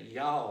they say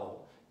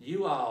y'all,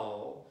 you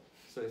all,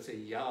 so they say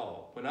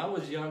y'all. When I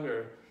was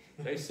younger,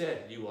 they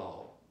said you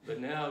all,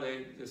 but now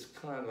they just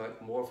kind of like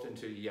morphed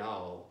into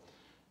y'all.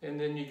 And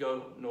then you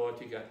go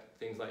north, you got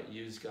things like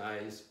yous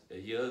guys,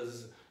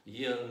 yuz,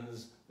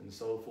 yins, and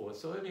so forth.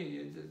 So I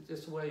mean, it's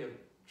just a way of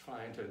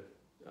trying to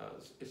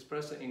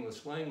express the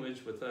English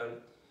language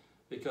without,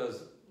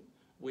 because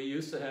we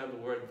used to have the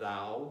word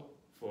thou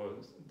for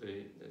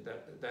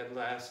that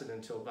lasted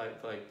until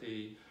about like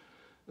the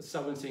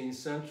 17th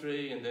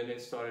century, and then it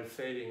started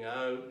fading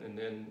out, and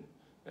then,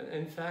 and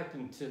in fact,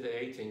 into the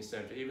 18th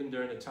century, even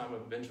during the time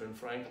of Benjamin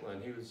Franklin,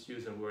 he was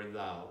using the word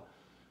thou.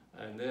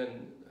 And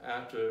then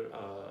after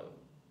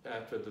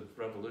the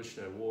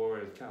Revolutionary War,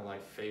 it kind of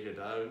like faded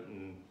out,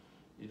 and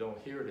you don't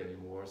hear it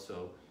anymore.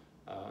 So,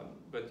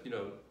 but you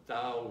know,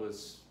 thou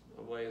was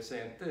a way of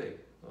saying thing.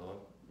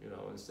 You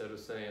know, instead of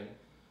saying,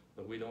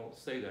 but we don't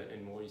say that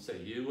anymore. You say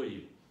you or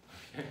you.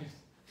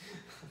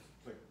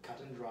 Like cut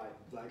and dry,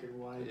 black and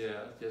white.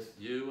 Yeah, just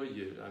you or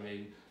you. I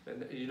mean,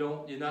 and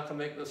you're not gonna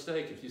make a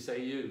mistake if you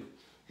say you,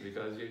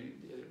 because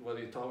whether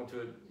you're talking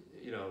to,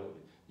 you know,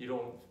 you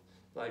don't,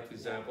 like for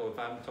example, if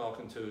I'm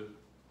talking to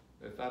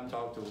a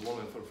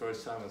woman for the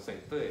first time and say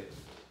they,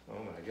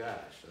 oh my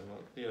gosh,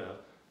 you know,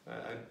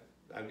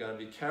 I've got to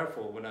be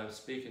careful when I'm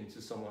speaking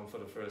to someone for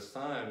the first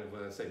time.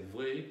 When I say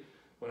we,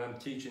 when I'm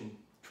teaching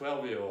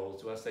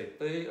 12-year-olds, do I say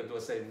they or do I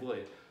say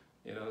we?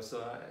 You know,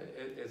 so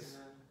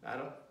I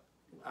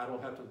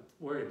don't have to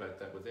worry about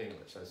that with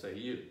English. I say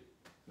you,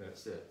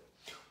 that's it.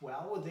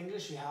 Well, with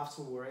English you have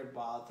to worry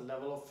about the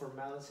level of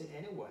formality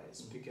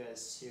anyways,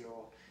 because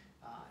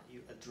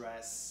you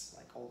address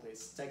like all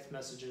these text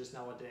messages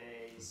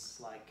nowadays,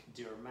 like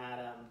dear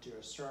madam,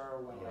 dear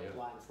sir, when you're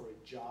applying for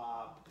a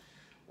job,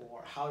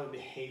 or how to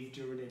behave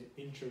during an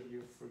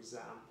interview, for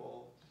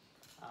example.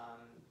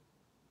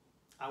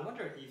 I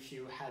wonder if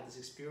you had this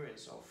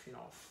experience of, you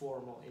know,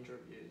 formal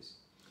interviews.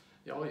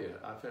 Oh yeah,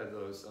 I've had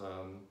those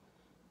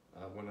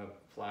when I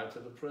applied to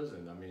the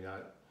prison. I mean,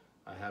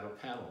 I had a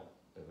panel.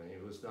 I mean,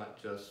 it was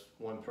not just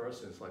one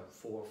person, it's like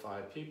 4 or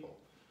 5 people.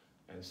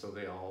 And so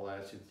they all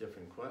asked you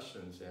different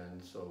questions,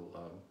 and so,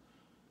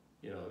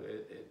 you know,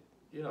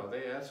 you know,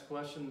 they ask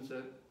questions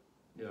that,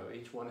 you know,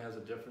 each one has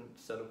a different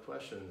set of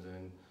questions,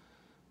 and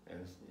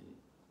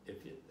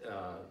if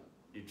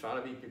you try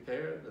to be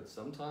prepared, but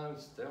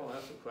sometimes they'll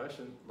ask a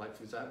question, like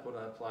for example,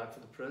 when I applied for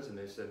the prison,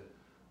 they said,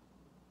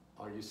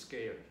 are you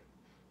scared?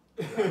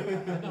 I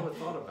never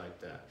thought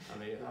about that. I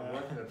mean, I'm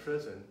working in a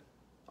prison,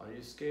 are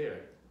you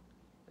scared?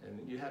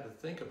 And you had to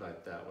think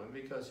about that one,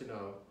 because, you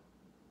know,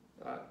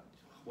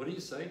 what do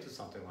you say to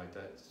something like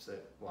that? You say,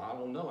 well, I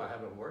don't know, I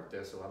haven't worked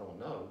there, so I don't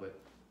know. But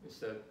he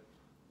said,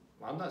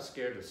 well, I'm not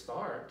scared to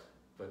start,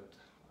 but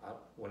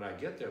when I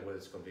get there, what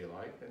it's going to be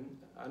like. And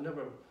I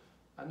never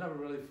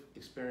really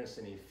experienced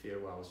any fear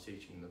while I was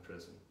teaching in the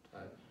prison.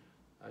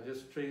 I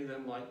just treated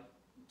them like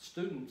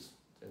students,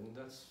 and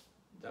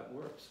that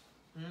works.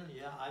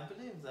 Yeah, I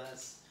believe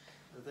that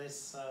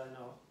this you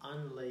know,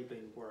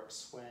 unlabeling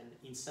works when,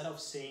 instead of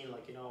saying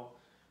like, you know,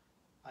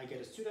 I get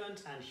a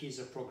student and he's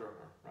a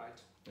programmer, right?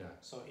 Yeah.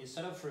 So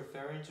instead of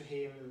referring to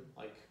him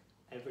like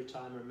every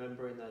time,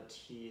 remembering that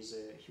he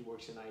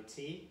works in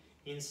IT,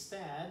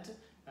 instead,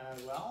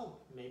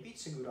 well, maybe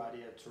it's a good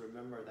idea to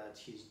remember that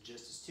he's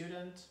just a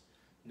student.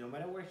 No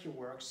matter where he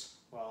works,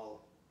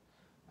 well,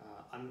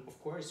 I'm of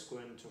course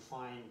going to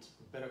find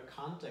better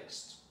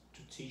context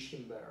to teach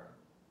him better.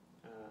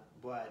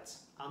 But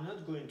I'm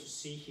not going to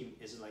see him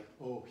as like,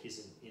 oh,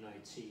 he's in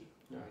IT,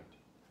 right?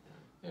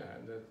 Yeah,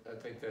 and I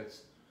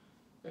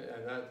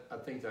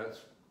think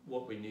that's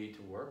what we need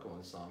to work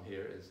on some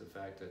here, is the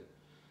fact that,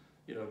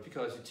 you know,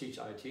 because you teach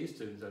IT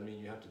students, I mean,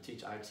 you have to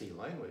teach IT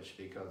language,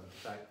 because in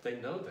fact they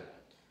know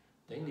that.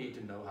 They need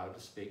to know how to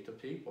speak to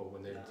people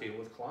when they deal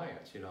with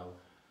clients. You know,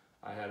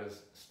 I had a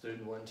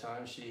student one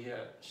time, she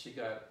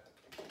got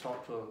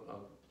talked to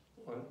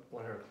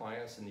one of her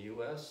clients in the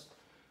U.S.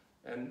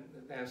 and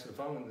answered the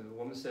phone, and the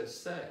woman said,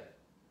 say.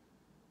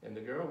 And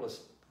the girl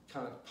was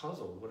kind of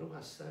puzzled. What do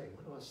I say?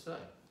 What do I say?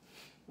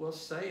 Well,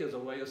 say is a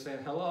way of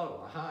saying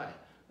hello, or hi.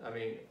 I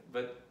mean,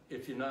 but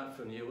if you're not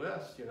from the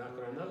U.S., you're not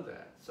going to know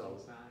that. So,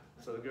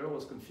 so the girl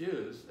was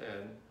confused,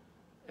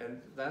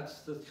 and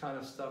that's the kind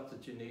of stuff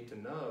that you need to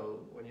know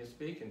when you're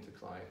speaking to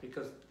clients,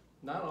 because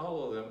not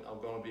all of them are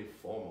going to be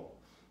formal.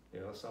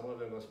 You know, some of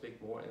them will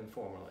speak more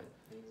informally.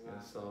 Exactly.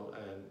 And so,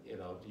 and you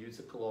know, use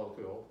a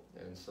colloquial,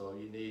 and so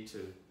you need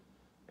to,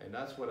 and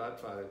that's what I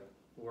try to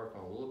work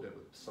on a little bit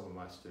with some of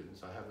my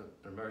students. I have an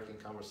American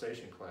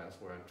conversation class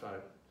where I try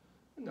to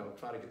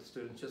get the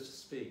students just to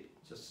speak,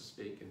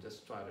 and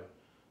just try to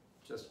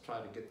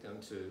get them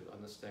to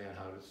understand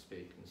how to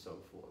speak and so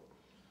forth.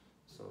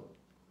 So,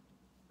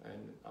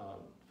 and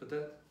but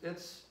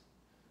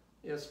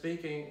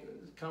speaking,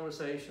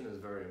 conversation is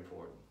very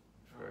important.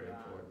 Very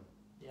important.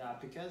 Yeah,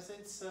 because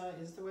it's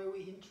the way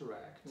we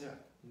interact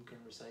in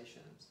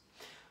conversations.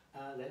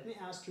 Let me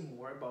ask you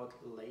more about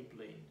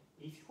labeling.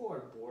 If you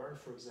are born,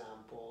 for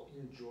example,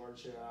 in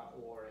Georgia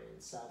or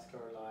in South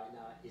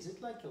Carolina, is it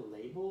like a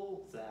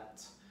label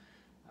that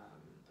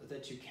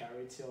that you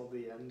carry till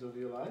the end of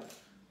your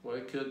life? Well,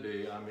 it could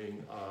be. I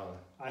mean,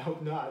 I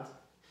hope not.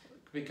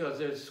 because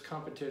there's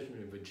competition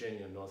in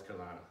Virginia and North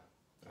Carolina.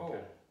 Okay.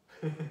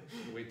 Oh.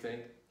 We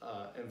think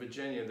in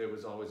Virginia there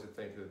was always a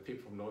thing that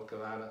people from North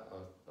Carolina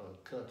are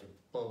country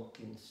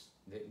bumpkins.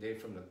 They're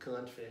from the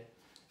country,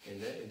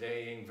 and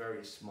they ain't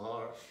very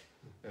smart.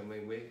 I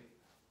mean,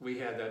 we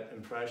had that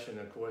impression,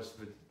 of course,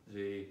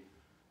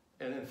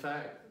 and in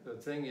fact, the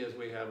thing is,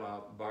 we have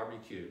our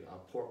barbecue, our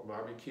pork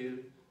barbecue,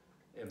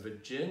 and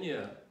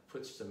Virginia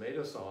puts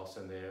tomato sauce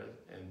in there,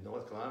 and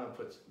North Carolina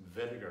puts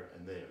vinegar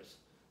in theirs.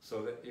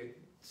 So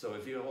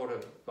if you order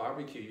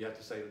barbecue, you have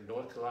to say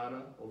North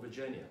Carolina or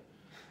Virginia.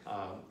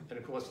 And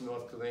of course,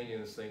 North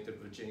Carolinians think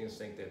that Virginians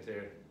think that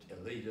they're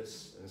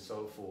elitists and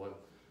so forth.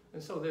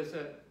 And so there's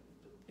that,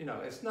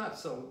 it's not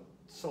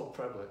so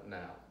prevalent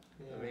now.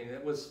 Yeah. I mean,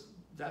 that was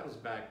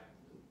back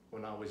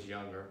when I was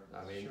younger.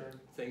 I mean, Sure.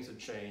 Things have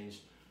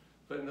changed.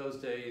 But in those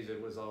days,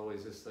 it was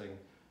always this thing.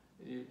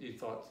 You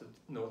thought that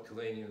North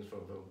Carolinians were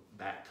from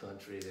back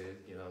country,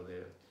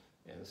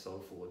 and so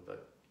forth.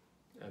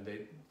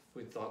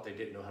 We thought they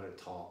didn't know how to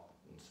talk,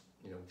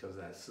 because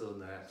of that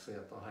southern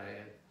accent they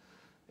had.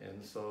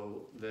 And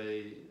so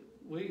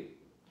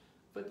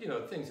but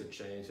things have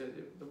changed.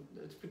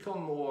 It's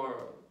become more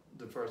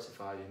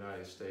diversified in the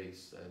United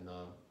States, and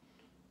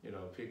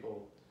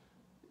people,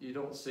 you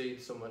don't see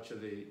so much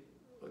of you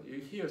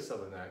hear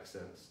southern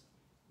accents,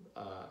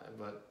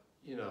 but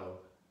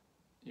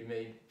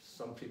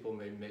some people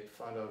may make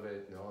fun of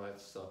it and all that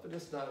stuff, but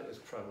it's not as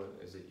prevalent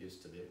as it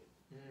used to be.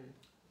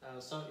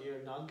 So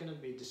you're not going to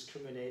be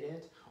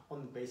discriminated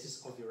on the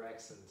basis of your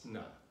accent?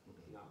 No.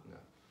 No.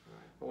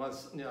 Right. Well,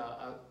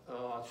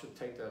 I should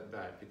take that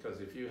back,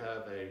 because if you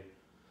have a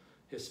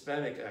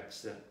Hispanic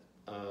accent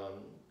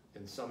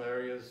in some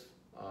areas,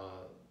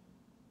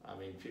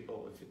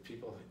 if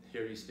people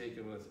hear you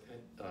speaking with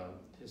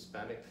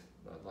Hispanic,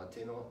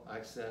 Latino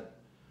accent,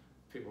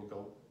 people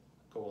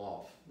go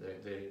off.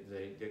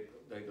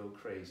 They go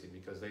crazy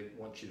because they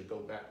want you to go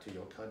back to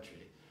your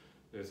country.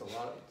 There's a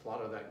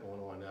lot of that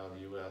going on now in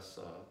the U.S.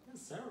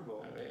 That's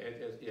terrible. I mean,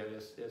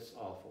 it's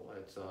awful.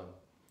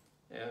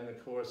 And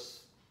of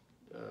course,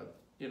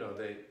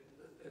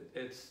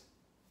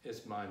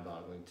 it's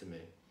mind-boggling to me.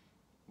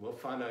 We'll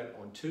find out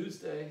on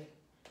Tuesday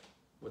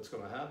what's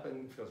going to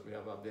happen, because we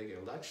have our big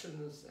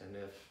elections, and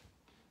if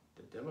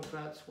the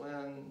Democrats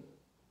win,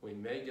 we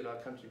may get our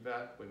country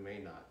back, we may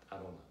not. I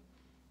don't know.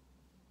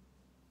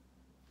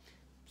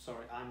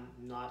 Sorry, I'm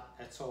not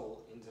at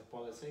all into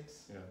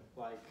politics. Yeah.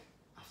 Like,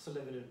 after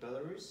living in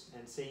Belarus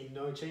and seeing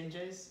no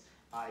changes,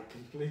 I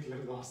completely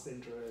lost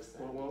interest.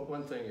 Well,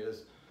 one thing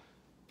is,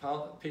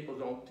 people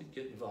don't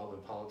get involved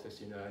in politics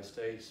in the United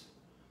States,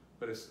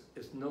 but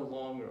it's no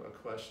longer a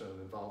question of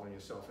involving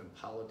yourself in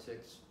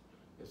politics.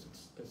 It's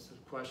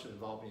a question of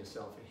involving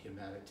yourself in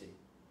humanity,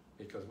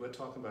 because we're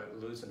talking about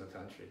losing the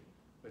country.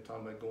 We're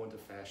talking about going to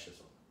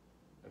fascism.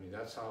 I mean,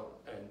 that's how,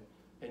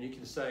 and you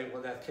can say,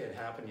 well, that can't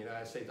happen in the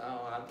United States.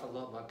 Oh, I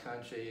love my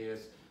country.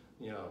 It's,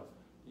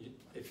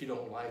 if you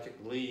don't like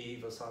it,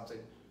 leave or something.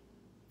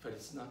 But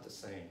it's not the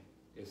same.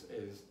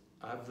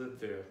 I've lived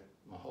there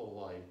my whole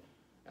life,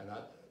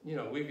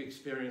 and we've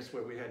experienced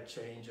where we had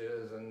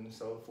changes and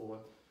so forth.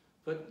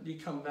 But you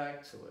come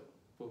back to it.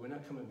 But we're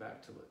not coming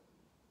back to it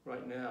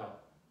right now.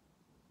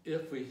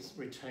 If we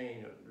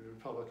retain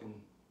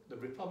the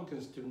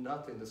Republicans do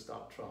nothing to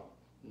stop Trump.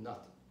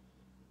 Nothing.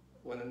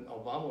 When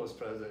Obama was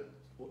president,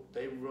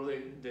 they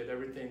really did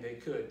everything they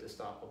could to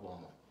stop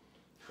Obama.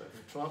 But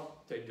for Trump,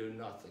 they do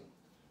nothing.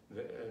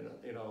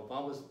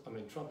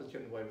 Trump is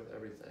getting away with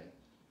everything.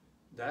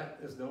 That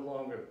is no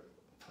longer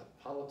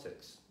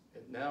politics.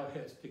 It now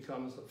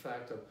becomes a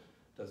fact of,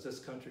 does this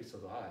country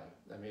survive?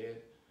 I mean,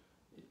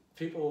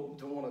 people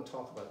don't want to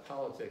talk about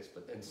politics,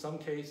 but in some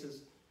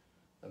cases,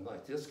 and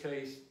like this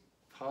case,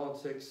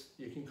 politics,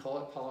 you can call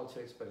it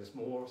politics, but it's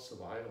more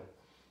survival.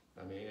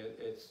 I mean,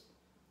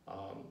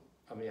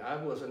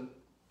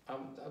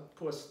 of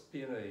course,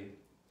 being a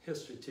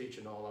history teacher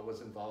and all, I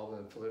was involved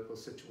in political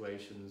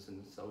situations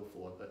and so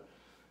forth, but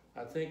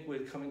I think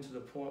we're coming to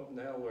the point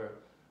now where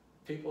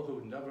people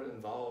who never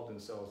involved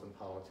themselves in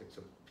politics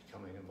are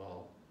becoming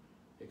involved,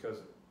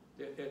 because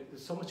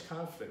there's so much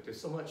conflict,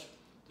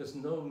 there's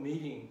no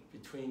meeting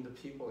between the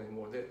people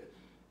anymore.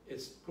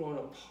 It's grown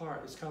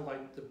apart. It's kind of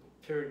like the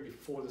period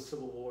before the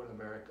Civil War in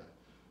America.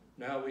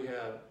 Now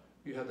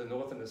you have the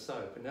North and the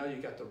South, but now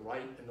you got the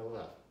right and the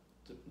left.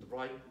 The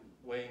right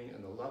wing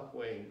and the left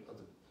wing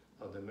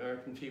of the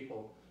American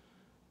people,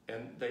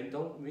 and they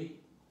don't meet,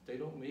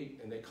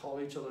 and they call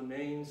each other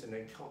names, and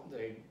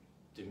they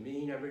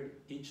demean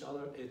each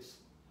other.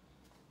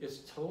 It's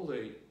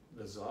totally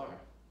bizarre,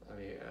 I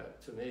mean,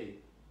 to me.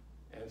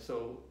 And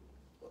so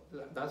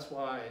that's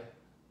why,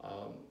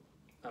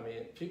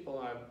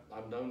 people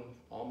I've known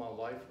all my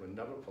life were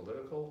never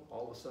political.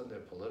 All of a sudden they're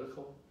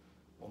political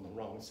on the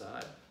wrong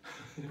side,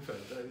 but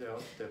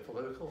they're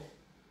political.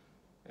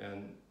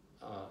 And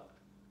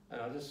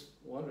I just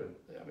wondered,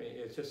 I mean,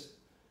 it's just,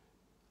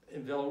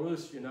 in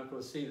Belarus, you're not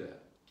going to see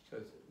that.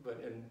 But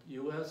in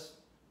U.S.,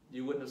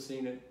 you wouldn't have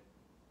seen it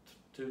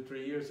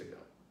 2-3 years ago.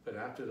 But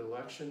after the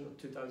election of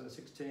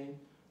 2016,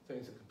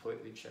 things have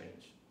completely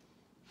changed.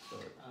 So,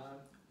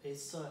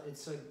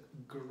 it's a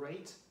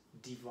great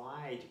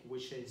divide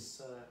which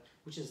is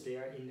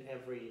there in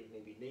every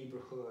maybe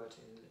neighborhood,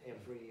 in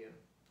every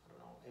I don't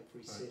know,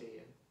 every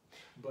city.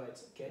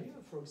 But can you,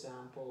 for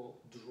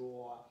example,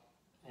 draw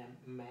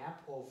a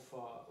map of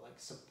like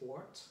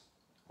support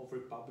of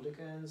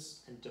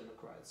Republicans and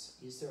Democrats?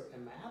 Is there a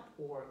map,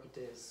 or it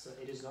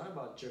is not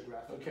about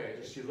geographical? okay,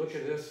 if you look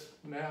at this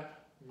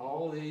map,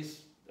 all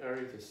these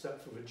areas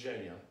except for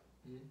Virginia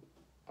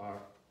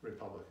are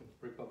Republican.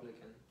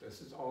 Republican.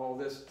 This is all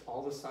the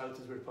South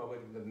is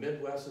Republican, the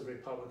Midwest is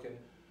Republican,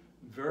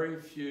 very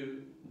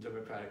few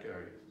Democratic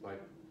areas,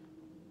 like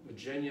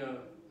Virginia,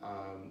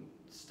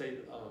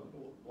 state of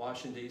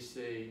Washington,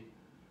 D.C.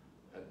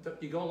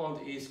 You go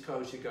along the East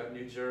Coast, you got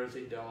New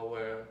Jersey,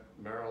 Delaware,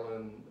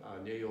 Maryland,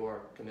 New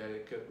York,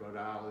 Connecticut, Rhode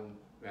Island,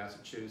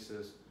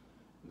 Massachusetts.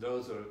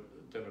 Those are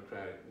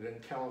Democratic. And then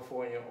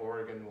California,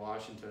 Oregon,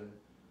 Washington,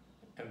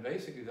 and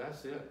basically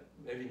that's it.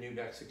 Maybe New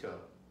Mexico,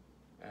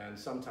 and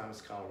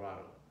sometimes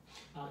Colorado.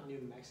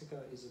 New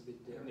Mexico is a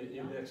bit there.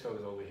 New Mexico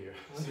is over here.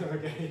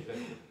 Okay.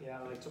 Yeah,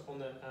 like on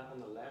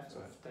the left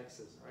of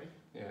Texas, right?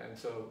 Yeah, and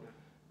so,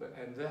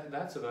 and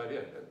that's about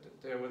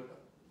it. There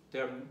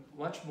are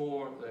much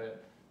more.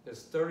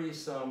 There's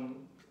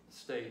 30-some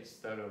states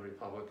that are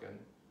Republican,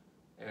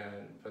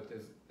 but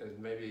there's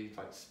maybe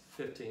like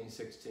 15,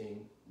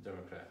 16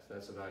 Democrats.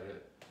 That's about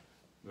it.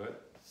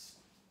 But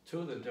two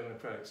of the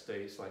Democratic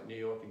states, like New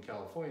York and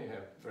California,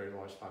 have very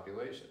large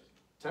populations.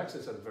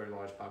 Texas has a very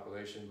large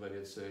population, but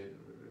it's a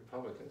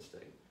Republican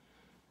state.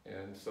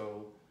 And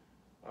so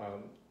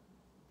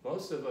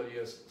most of the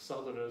U.S.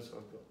 Southerners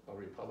are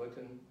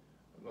Republican,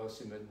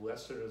 mostly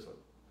Midwesterners.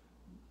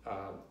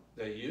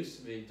 They used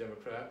to be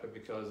Democrat, but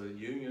because the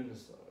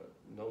unions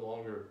no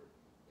longer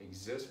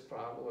exist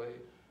probably,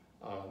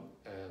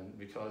 and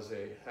because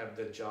they have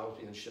their jobs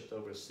being shipped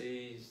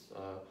overseas,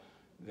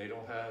 they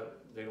don't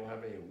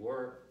have any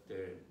work,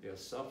 they're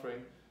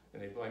suffering,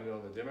 and they blame it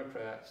on the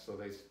Democrats, so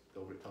they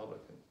go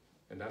Republican.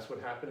 And that's what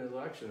happened in the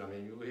election. I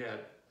mean, we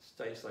had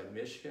states like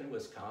Michigan,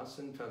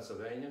 Wisconsin,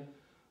 Pennsylvania,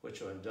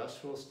 which are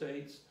industrial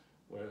states,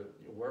 where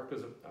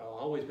workers have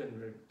always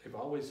been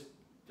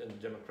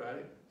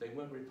Democratic. They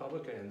went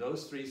Republican, and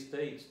those 3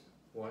 states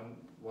won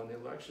the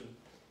election.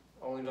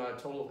 Only got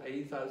a total of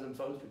 80,000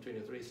 votes between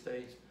the 3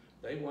 states.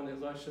 They won the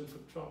election for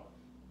Trump.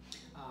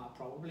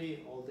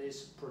 Probably all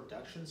these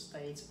production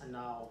states are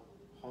now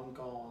Hong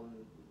Kong.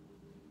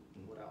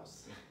 What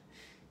else?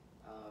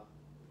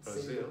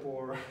 Brazil,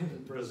 Singapore,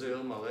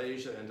 Brazil,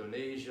 Malaysia,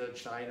 Indonesia,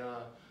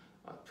 China,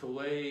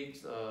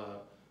 Kuwait.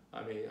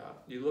 I mean,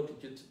 you look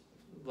at your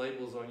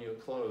labels on your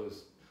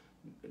clothes.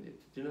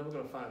 You're never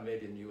going to find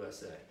made in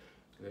USA.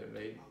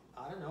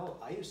 I don't know.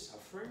 Are you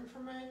suffering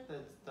from it?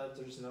 That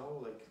there's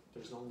no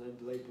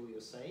label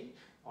USA?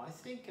 I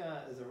think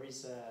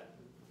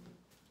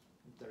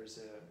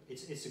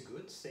it's a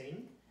good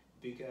thing,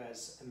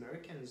 because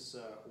Americans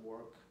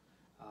work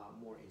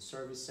more in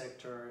service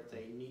sector.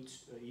 They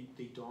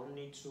don't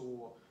need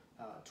to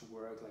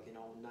work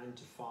 9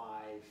 to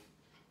 5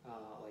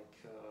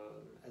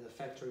 at the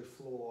factory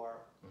floor.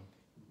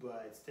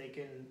 But they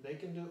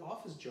can do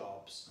office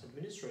jobs,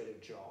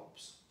 administrative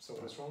jobs. So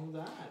what's wrong with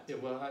that? Yeah,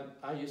 well,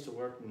 I've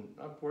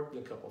worked in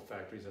a couple of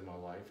factories in my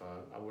life.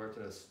 I worked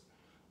in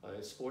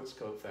a sports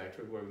coat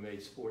factory where we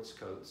made sports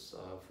coats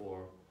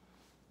for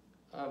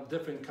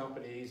different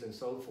companies and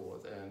so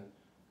forth.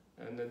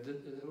 And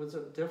it was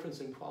a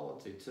difference in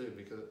quality too,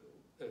 because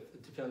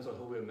it depends on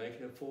who we're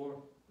making it for,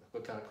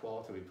 what kind of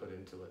quality we put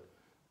into it.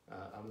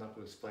 I'm not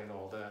going to explain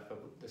all that,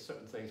 but there's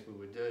certain things we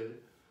would do.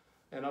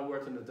 And I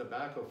worked in the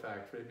tobacco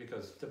factory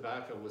because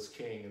tobacco was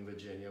king in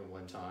Virginia at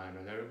one time,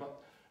 and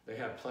they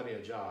had plenty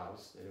of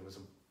jobs, and it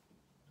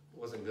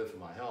wasn't good for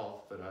my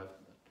health, but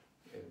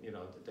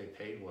they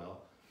paid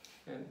well,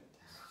 and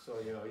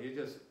so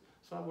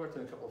so I worked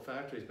in a couple of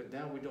factories, but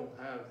now we don't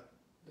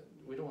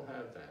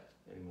have that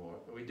anymore.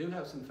 We do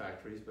have some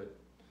factories, but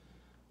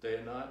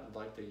they're not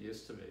like they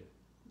used to be,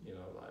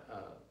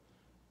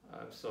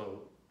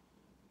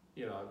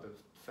 the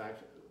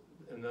fact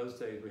in those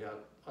days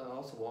I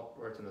also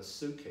worked in a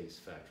suitcase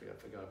factory. I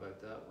forgot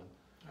about that one.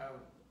 Oh.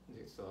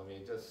 So I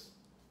mean,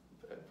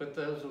 but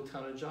those were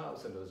kind of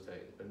jobs in those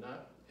days, but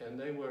not,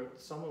 and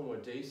some of them were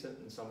decent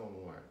and some of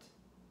them weren't.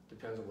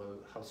 Depends on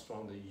how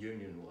strong the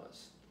union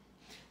was.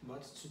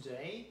 But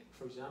today,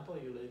 for example,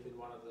 you live in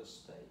one of those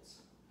states.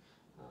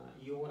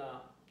 You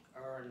wanna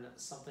earn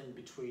something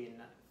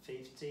between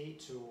 50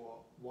 to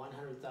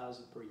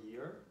 100,000 per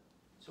year.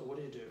 So what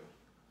do you do?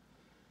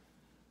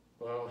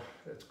 Well,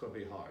 it's going to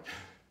be hard.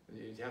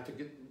 You have to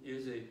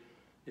usually,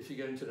 if you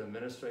get into an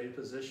administrative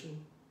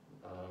position,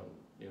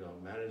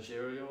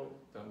 managerial,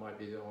 that might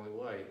be the only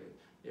way.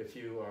 If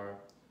you are,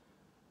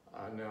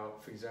 now,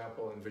 for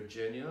example, in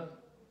Virginia,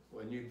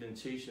 when you've been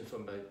teaching for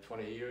about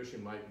 20 years, you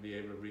might be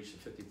able to reach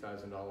the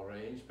 $50,000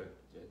 range, but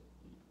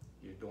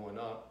you're going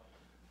up.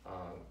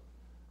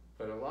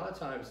 But a lot of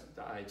times,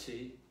 the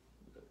IT,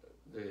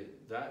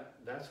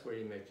 that's where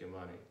you make your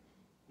money.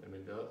 I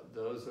mean,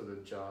 those are the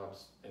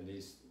jobs in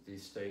these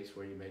states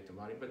where you make the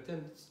money. But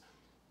then,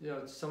 you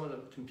know, some of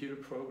the computer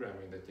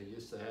programming that they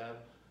used to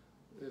have,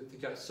 they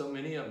got so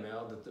many of them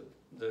now that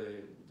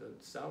the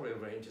salary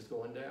range is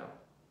going down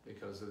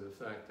because of the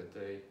fact that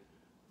they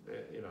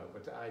you know,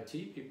 but the IT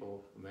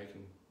people are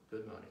making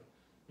good money.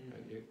 Mm.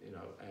 And you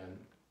know, and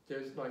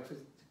there's like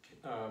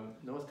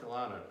North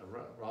Carolina,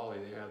 Raleigh,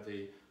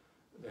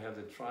 they have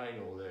the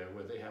triangle there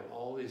where they have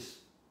all these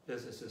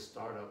businesses,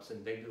 startups,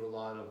 and they do a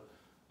lot of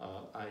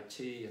IT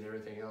and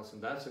everything else,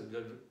 and that's a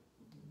good.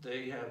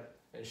 They have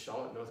in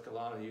Charlotte, North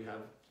Carolina, you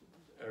have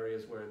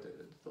areas where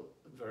the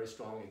very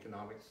strong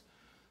economics,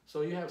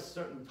 so you have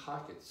certain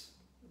pockets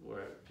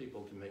where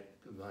people can make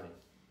good money.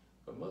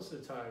 But most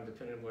of the time,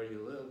 depending on where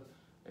you live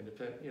and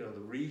you know, the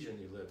region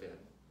you live in.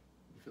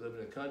 If you live in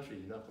the country,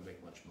 you're not gonna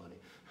make much money.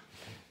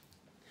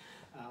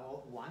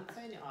 Well, one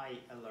thing I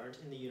learned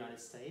in the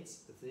United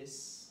States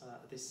this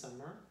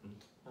summer,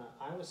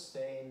 I was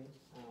staying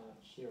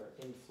here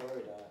in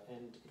Florida,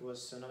 and it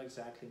was not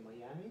exactly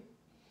Miami.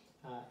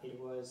 It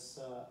was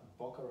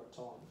Boca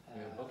Raton.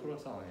 Boca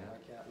Raton, yeah.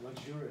 Like a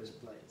luxurious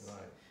place.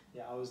 Right.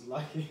 Yeah, I was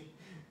lucky,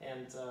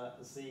 and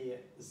the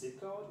zip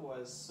code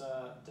was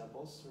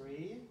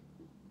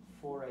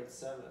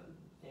 33487,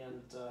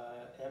 and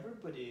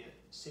everybody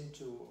seemed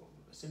to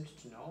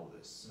know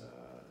this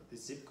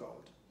this zip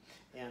code.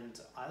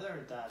 And I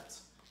learned that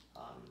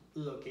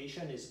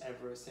location is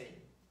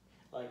everything.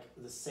 Like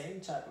the same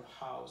type of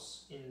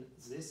house in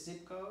this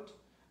zip code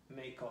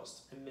may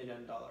cost $1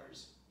 million,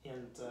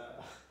 and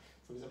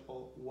for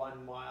example,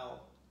 1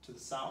 mile to the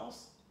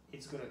south,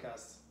 it's gonna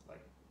cost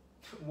like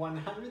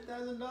 $100,000.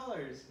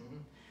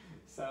 Mm-hmm.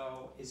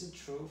 So is it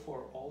true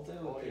for all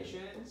the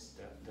locations?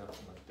 Yeah,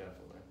 definitely.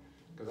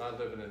 Because I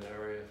live in an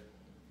area,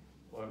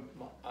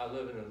 I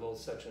live in a little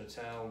section of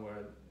town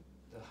where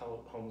the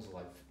homes are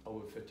like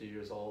over 50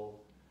 years old,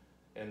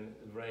 and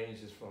the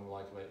range is from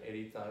like about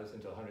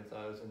 80,000 to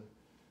 100,000.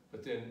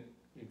 But then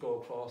you go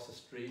across the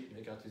street and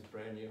they got these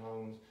brand new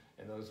homes,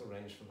 and those will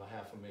range from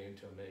 $500,000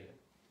 to $1 million.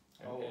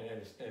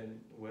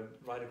 And we're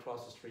right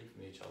across the street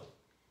from each other.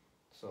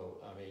 So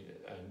I mean,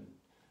 and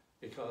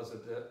because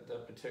of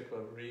that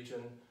particular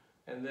region,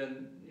 and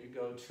then you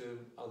go to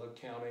other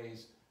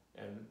counties,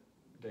 and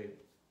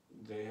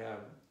they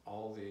have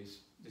all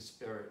these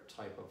disparate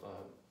type of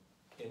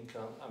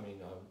income. I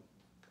mean,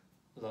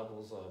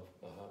 levels of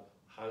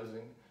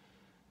housing,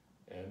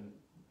 and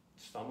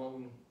some of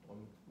them are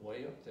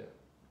way up there.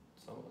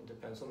 Some of them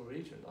depends on the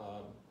region.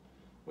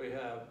 We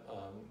have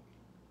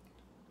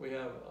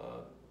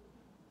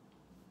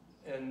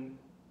in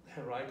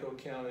Henrico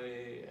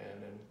County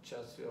and in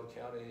Chesterfield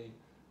County,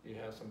 you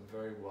have some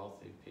very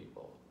wealthy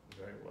people,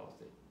 very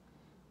wealthy,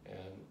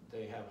 and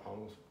they have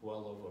homes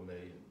well over $1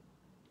 million.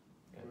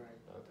 And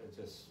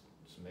it's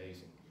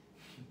amazing.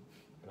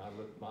 And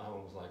my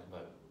home's like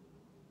about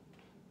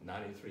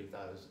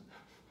 93,000.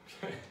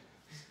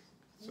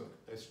 So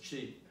it's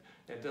cheap.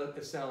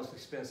 It sounds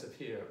expensive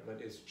here,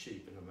 but it's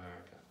cheap in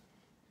America.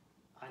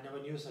 I never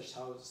knew such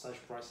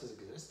prices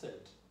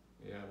existed.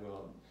 Yeah,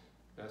 well,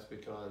 that's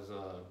because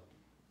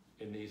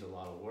it needs a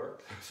lot of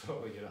work.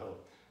 So you know,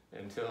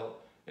 until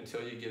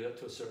you get up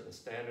to a certain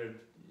standard,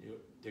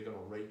 they're going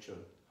to rate your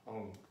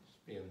home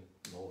being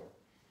lower.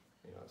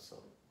 You know, so.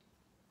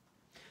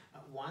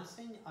 One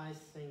thing I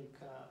think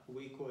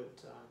we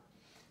could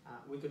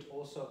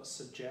also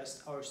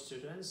suggest our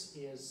students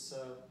is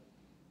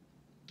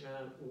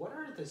what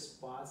are the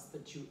spots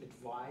that you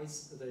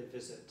advise they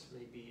visit?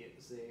 Maybe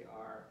they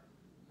are,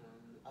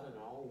 I don't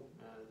know,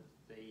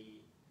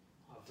 they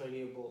are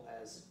valuable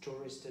as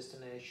tourist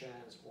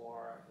destinations,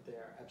 or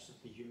they're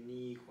absolutely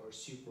unique or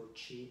super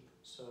cheap.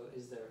 So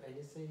is there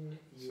anything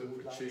you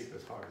would like to... Super cheap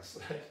is hard to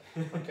say.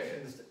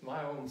 Okay, in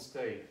my own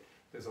state,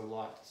 there's a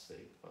lot to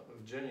see.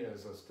 Virginia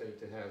is a state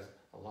that has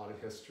a lot of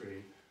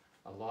history,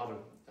 a lot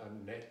of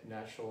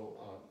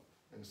natural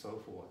and so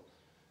forth.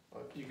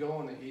 You go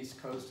on the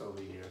East Coast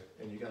over here,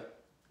 and you got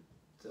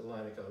the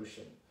Atlantic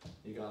Ocean.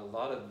 You got a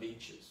lot of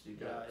beaches. You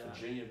got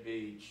Virginia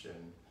Beach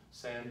and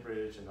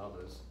Sandbridge and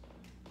others.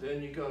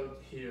 Then you go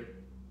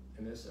here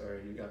in this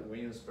area, you got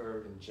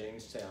Williamsburg and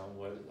Jamestown,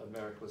 where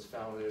America was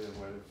founded and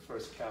where the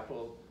first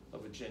capital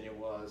of Virginia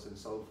was, and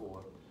so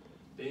forth.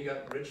 Then you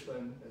got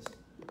Richmond,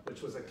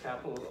 which was a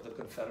capital of the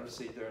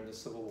Confederacy during the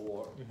Civil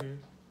War.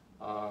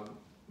 Mm-hmm.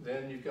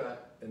 Then you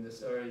got, in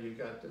this area, you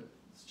got the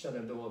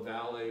Shenandoah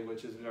Valley,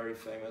 which is very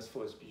famous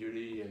for its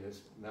beauty and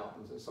its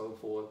mountains and so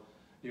forth.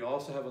 You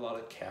also have a lot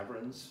of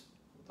caverns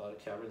there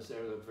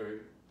that are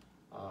very,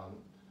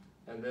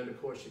 and then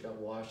of course you got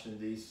Washington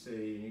D.C.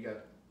 and you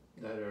got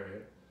that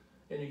area.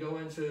 And you go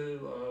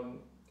into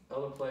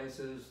other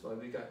places, like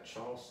we got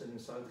Charleston in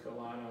South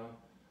Carolina,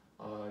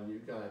 you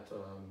got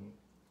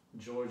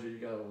Georgia, you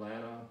got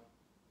Atlanta,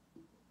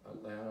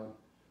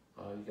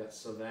 you got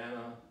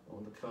Savannah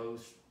on the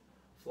coast.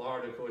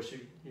 Florida, of course,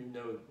 you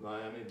know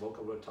Miami,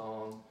 Boca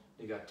Raton.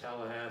 You got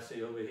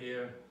Tallahassee over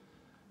here,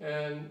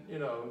 and you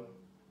know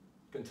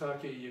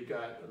Kentucky. You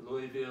got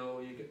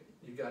Louisville. You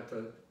got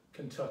the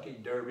Kentucky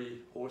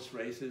Derby horse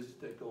races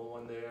that go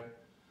on there,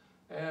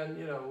 And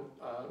you know,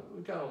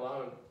 we've got a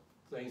lot of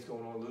things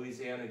going on.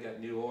 Louisiana, got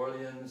New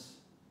Orleans,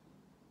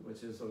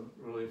 which is a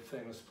really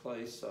famous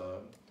place,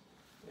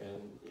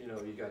 and you know,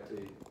 you got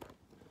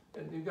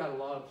you've got a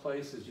lot of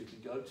places you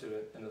could go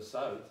to in the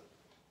south.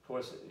 Of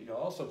course, you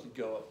also could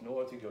go up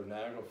north. You go to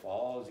Niagara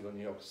Falls. You go to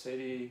New York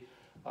City.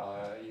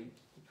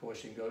 Of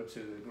course, you can go to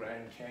the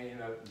Grand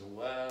Canyon out in the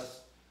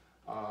west.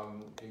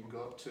 You can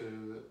go up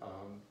to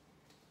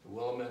the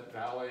Willamette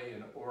Valley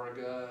in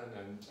Oregon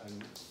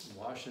and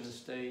Washington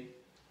State.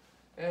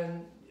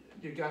 And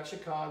you got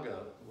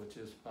Chicago, which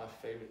is my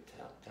favorite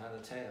kind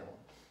of town.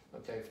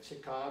 Okay,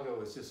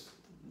 Chicago is just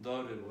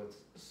loaded with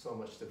so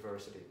much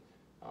diversity.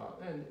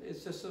 And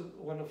it's just a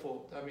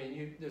wonderful, I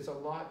mean, there's a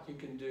lot you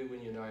can do in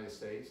the United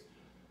States.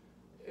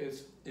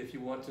 If you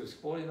want to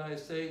explore the United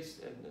States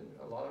and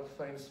a lot of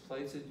famous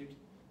places, you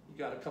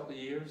got a couple of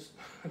years,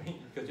 I mean,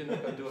 because you're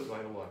not going to do it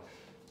right away.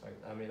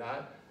 I mean, there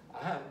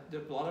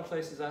are a lot of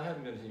places I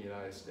haven't been to the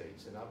United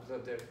States, and I've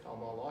lived there all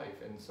my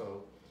life, and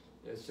so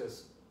it's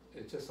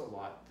just a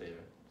lot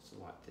there. It's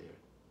a lot there.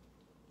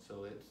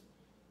 So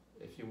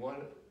if you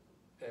want,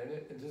 and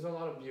there's a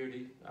lot of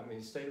beauty. I mean,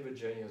 the state of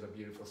Virginia is a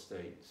beautiful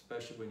state,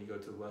 especially when you go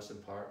to the western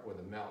part where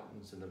the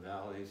mountains and the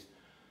valleys.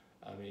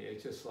 I mean,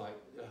 it's just like,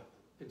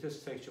 it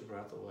just takes your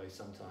breath away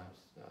sometimes.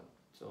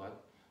 So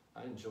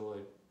I enjoy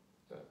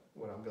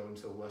when I'm going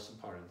to the western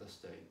part of the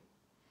state.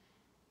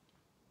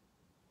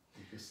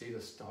 You can see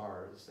the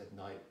stars at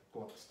night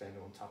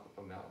standing on top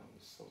of a mountain.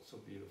 It's so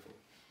beautiful.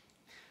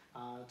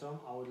 Tom,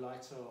 I would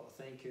like to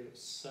thank you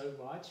so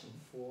much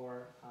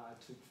for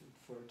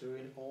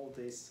doing all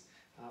these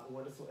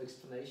wonderful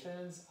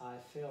explanations. I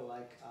feel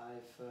like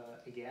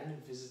I've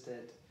again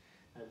visited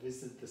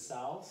the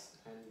South,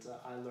 and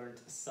I learned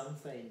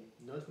something,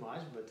 not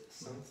much, but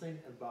something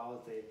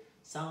about the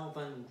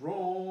Southern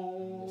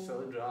Drawl.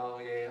 Southern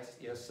Drawl,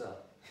 yes, sir.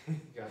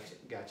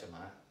 Gotcha,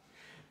 man.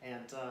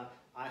 And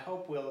I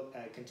hope we'll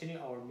continue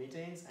our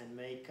meetings and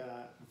make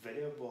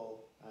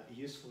valuable,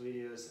 useful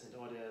videos and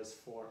audios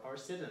for our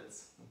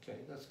students. Okay,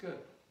 that's good.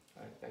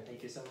 All right,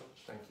 Thank you so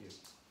much. Thank you.